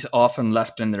bodies often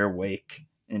left in their wake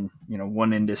in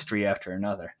one industry after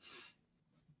another.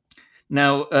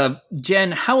 Now,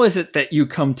 Jen, how is it that you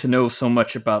come to know so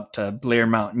much about Blair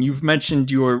Mountain? You've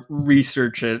mentioned your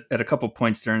research at a couple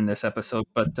points during this episode,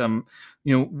 but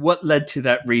what led to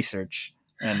that research?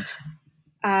 And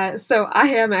so I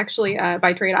am actually,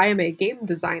 by trade, I am a game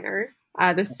designer.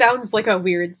 This sounds like a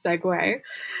weird segue,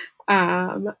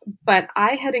 but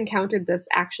I had encountered this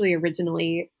actually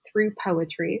originally through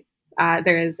poetry.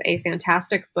 There is a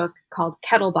fantastic book called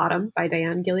Kettle Bottom by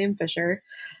Diane Gilliam Fisher.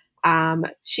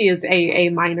 She is a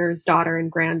miner's daughter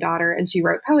and granddaughter, and she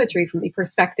wrote poetry from the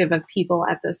perspective of people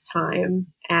at this time.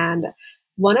 And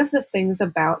one of the things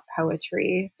about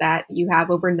poetry that you have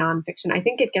over nonfiction, I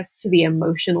think it gets to the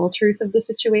emotional truth of the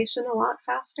situation a lot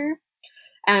faster.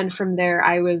 And from there,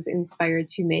 I was inspired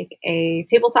to make a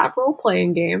tabletop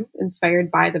role-playing game inspired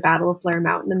by the Battle of Blair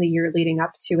Mountain and the year leading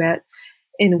up to it,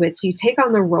 in which you take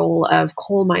on the role of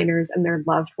coal miners and their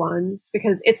loved ones,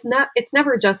 because it's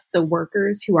never just the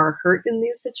workers who are hurt in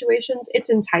these situations, it's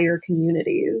entire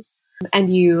communities.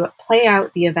 And you play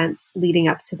out the events leading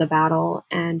up to the battle,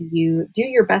 and you do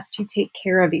your best to take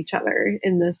care of each other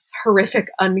in this horrific,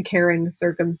 uncaring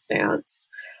circumstance.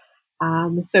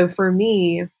 So for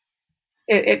me,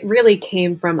 it really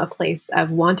came from a place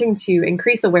of wanting to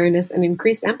increase awareness and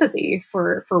increase empathy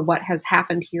for what has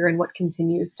happened here and what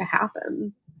continues to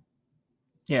happen.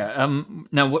 Yeah.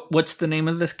 Now, what's the name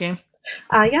of this game?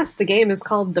 Yes, the game is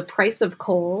called The Price of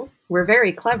Coal. We're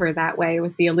very clever that way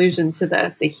with the allusion to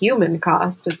the human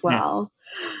cost as well.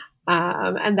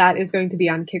 Yeah. And that is going to be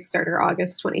on Kickstarter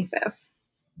August 25th.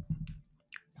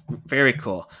 Very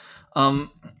cool.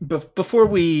 Before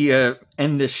we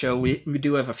end this show, we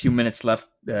do have a few minutes left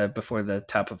before the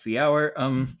top of the hour.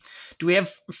 Do we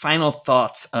have final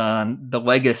thoughts on the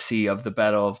legacy of the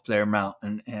Battle of Blair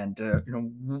Mountain and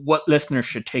what listeners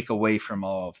should take away from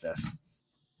all of this?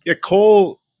 Yeah,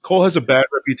 coal has a bad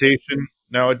reputation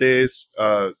nowadays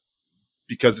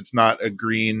because it's not a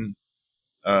green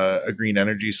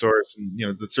energy source, and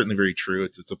that's certainly very true.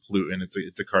 It's a pollutant.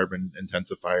 It's a carbon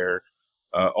intensifier.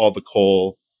 All the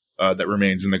coal that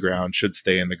remains in the ground should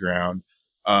stay in the ground.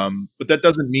 But that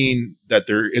doesn't mean that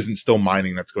there isn't still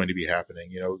mining that's going to be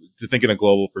happening. To think in a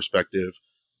global perspective,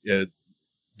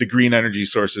 the green energy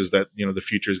sources that, the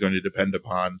future is going to depend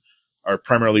upon are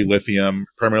primarily lithium,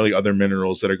 primarily other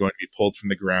minerals that are going to be pulled from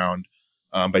the ground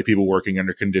by people working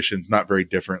under conditions not very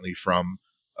differently from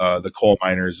the coal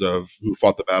miners who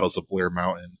fought the battles of Blair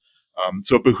Mountain.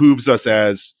 So it behooves us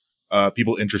as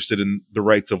people interested in the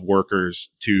rights of workers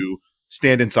to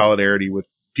stand in solidarity with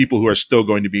people who are still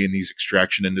going to be in these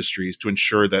extraction industries, to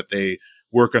ensure that they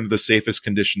work under the safest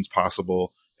conditions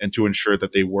possible, and to ensure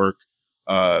that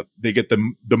they get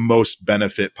the most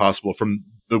benefit possible from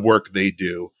the work they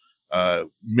do.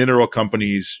 Mineral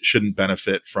companies shouldn't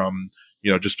benefit from,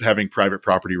 just having private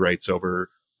property rights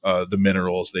over the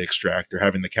minerals they extract, or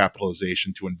having the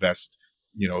capitalization to invest,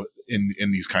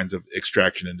 in these kinds of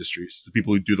extraction industries. The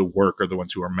people who do the work are the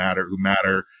ones who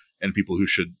matter, and people who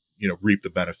should, reap the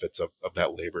benefits of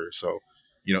that labor. So,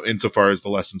 insofar as the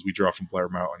lessons we draw from Blair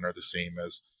Mountain are the same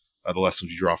as the lessons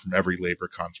we draw from every labor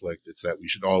conflict, it's that we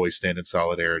should always stand in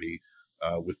solidarity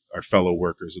with our fellow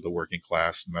workers of the working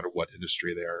class, no matter what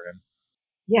industry they are in.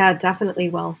 Yeah, definitely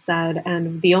well said.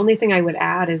 And the only thing I would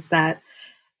add is that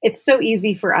it's so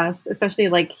easy for us, especially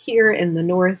like here in the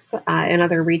North and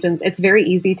other regions, it's very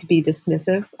easy to be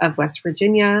dismissive of West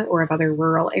Virginia or of other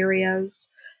rural areas.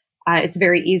 It's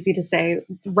very easy to say,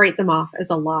 write them off as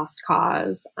a lost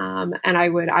cause. And I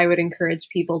would encourage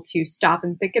people to stop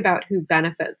and think about who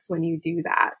benefits when you do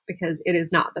that, because it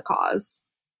is not the cause.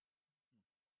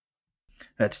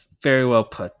 That's very well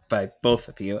put by both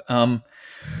of you.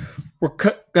 We're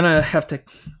going to have to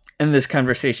end this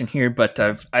conversation here, but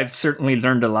I've certainly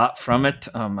learned a lot from it.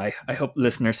 I hope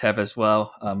listeners have as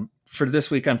well. For this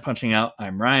week on Punching Out,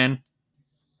 I'm Ryan.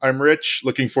 I'm Rich.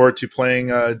 Looking forward to playing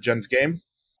Jen's game.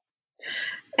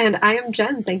 And I am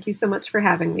Jen. Thank you so much for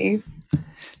having me.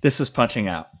 This is Punching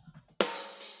Out.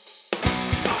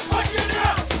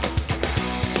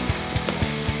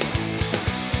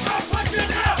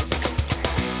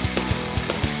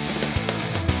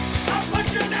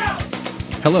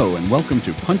 Hello and welcome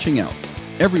to Punching Out.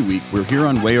 Every week we're here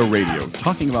on WAYO Radio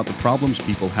talking about the problems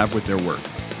people have with their work,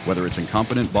 whether it's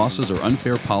incompetent bosses or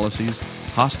unfair policies,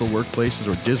 hostile workplaces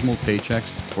or dismal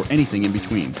paychecks, or anything in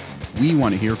between. We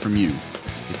want to hear from you.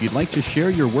 If you'd like to share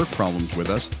your work problems with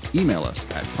us, email us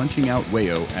at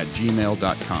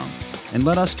punchingoutwayo@gmail.com and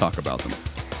let us talk about them.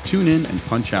 Tune in and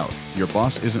punch out. Your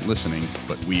boss isn't listening,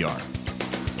 but we are.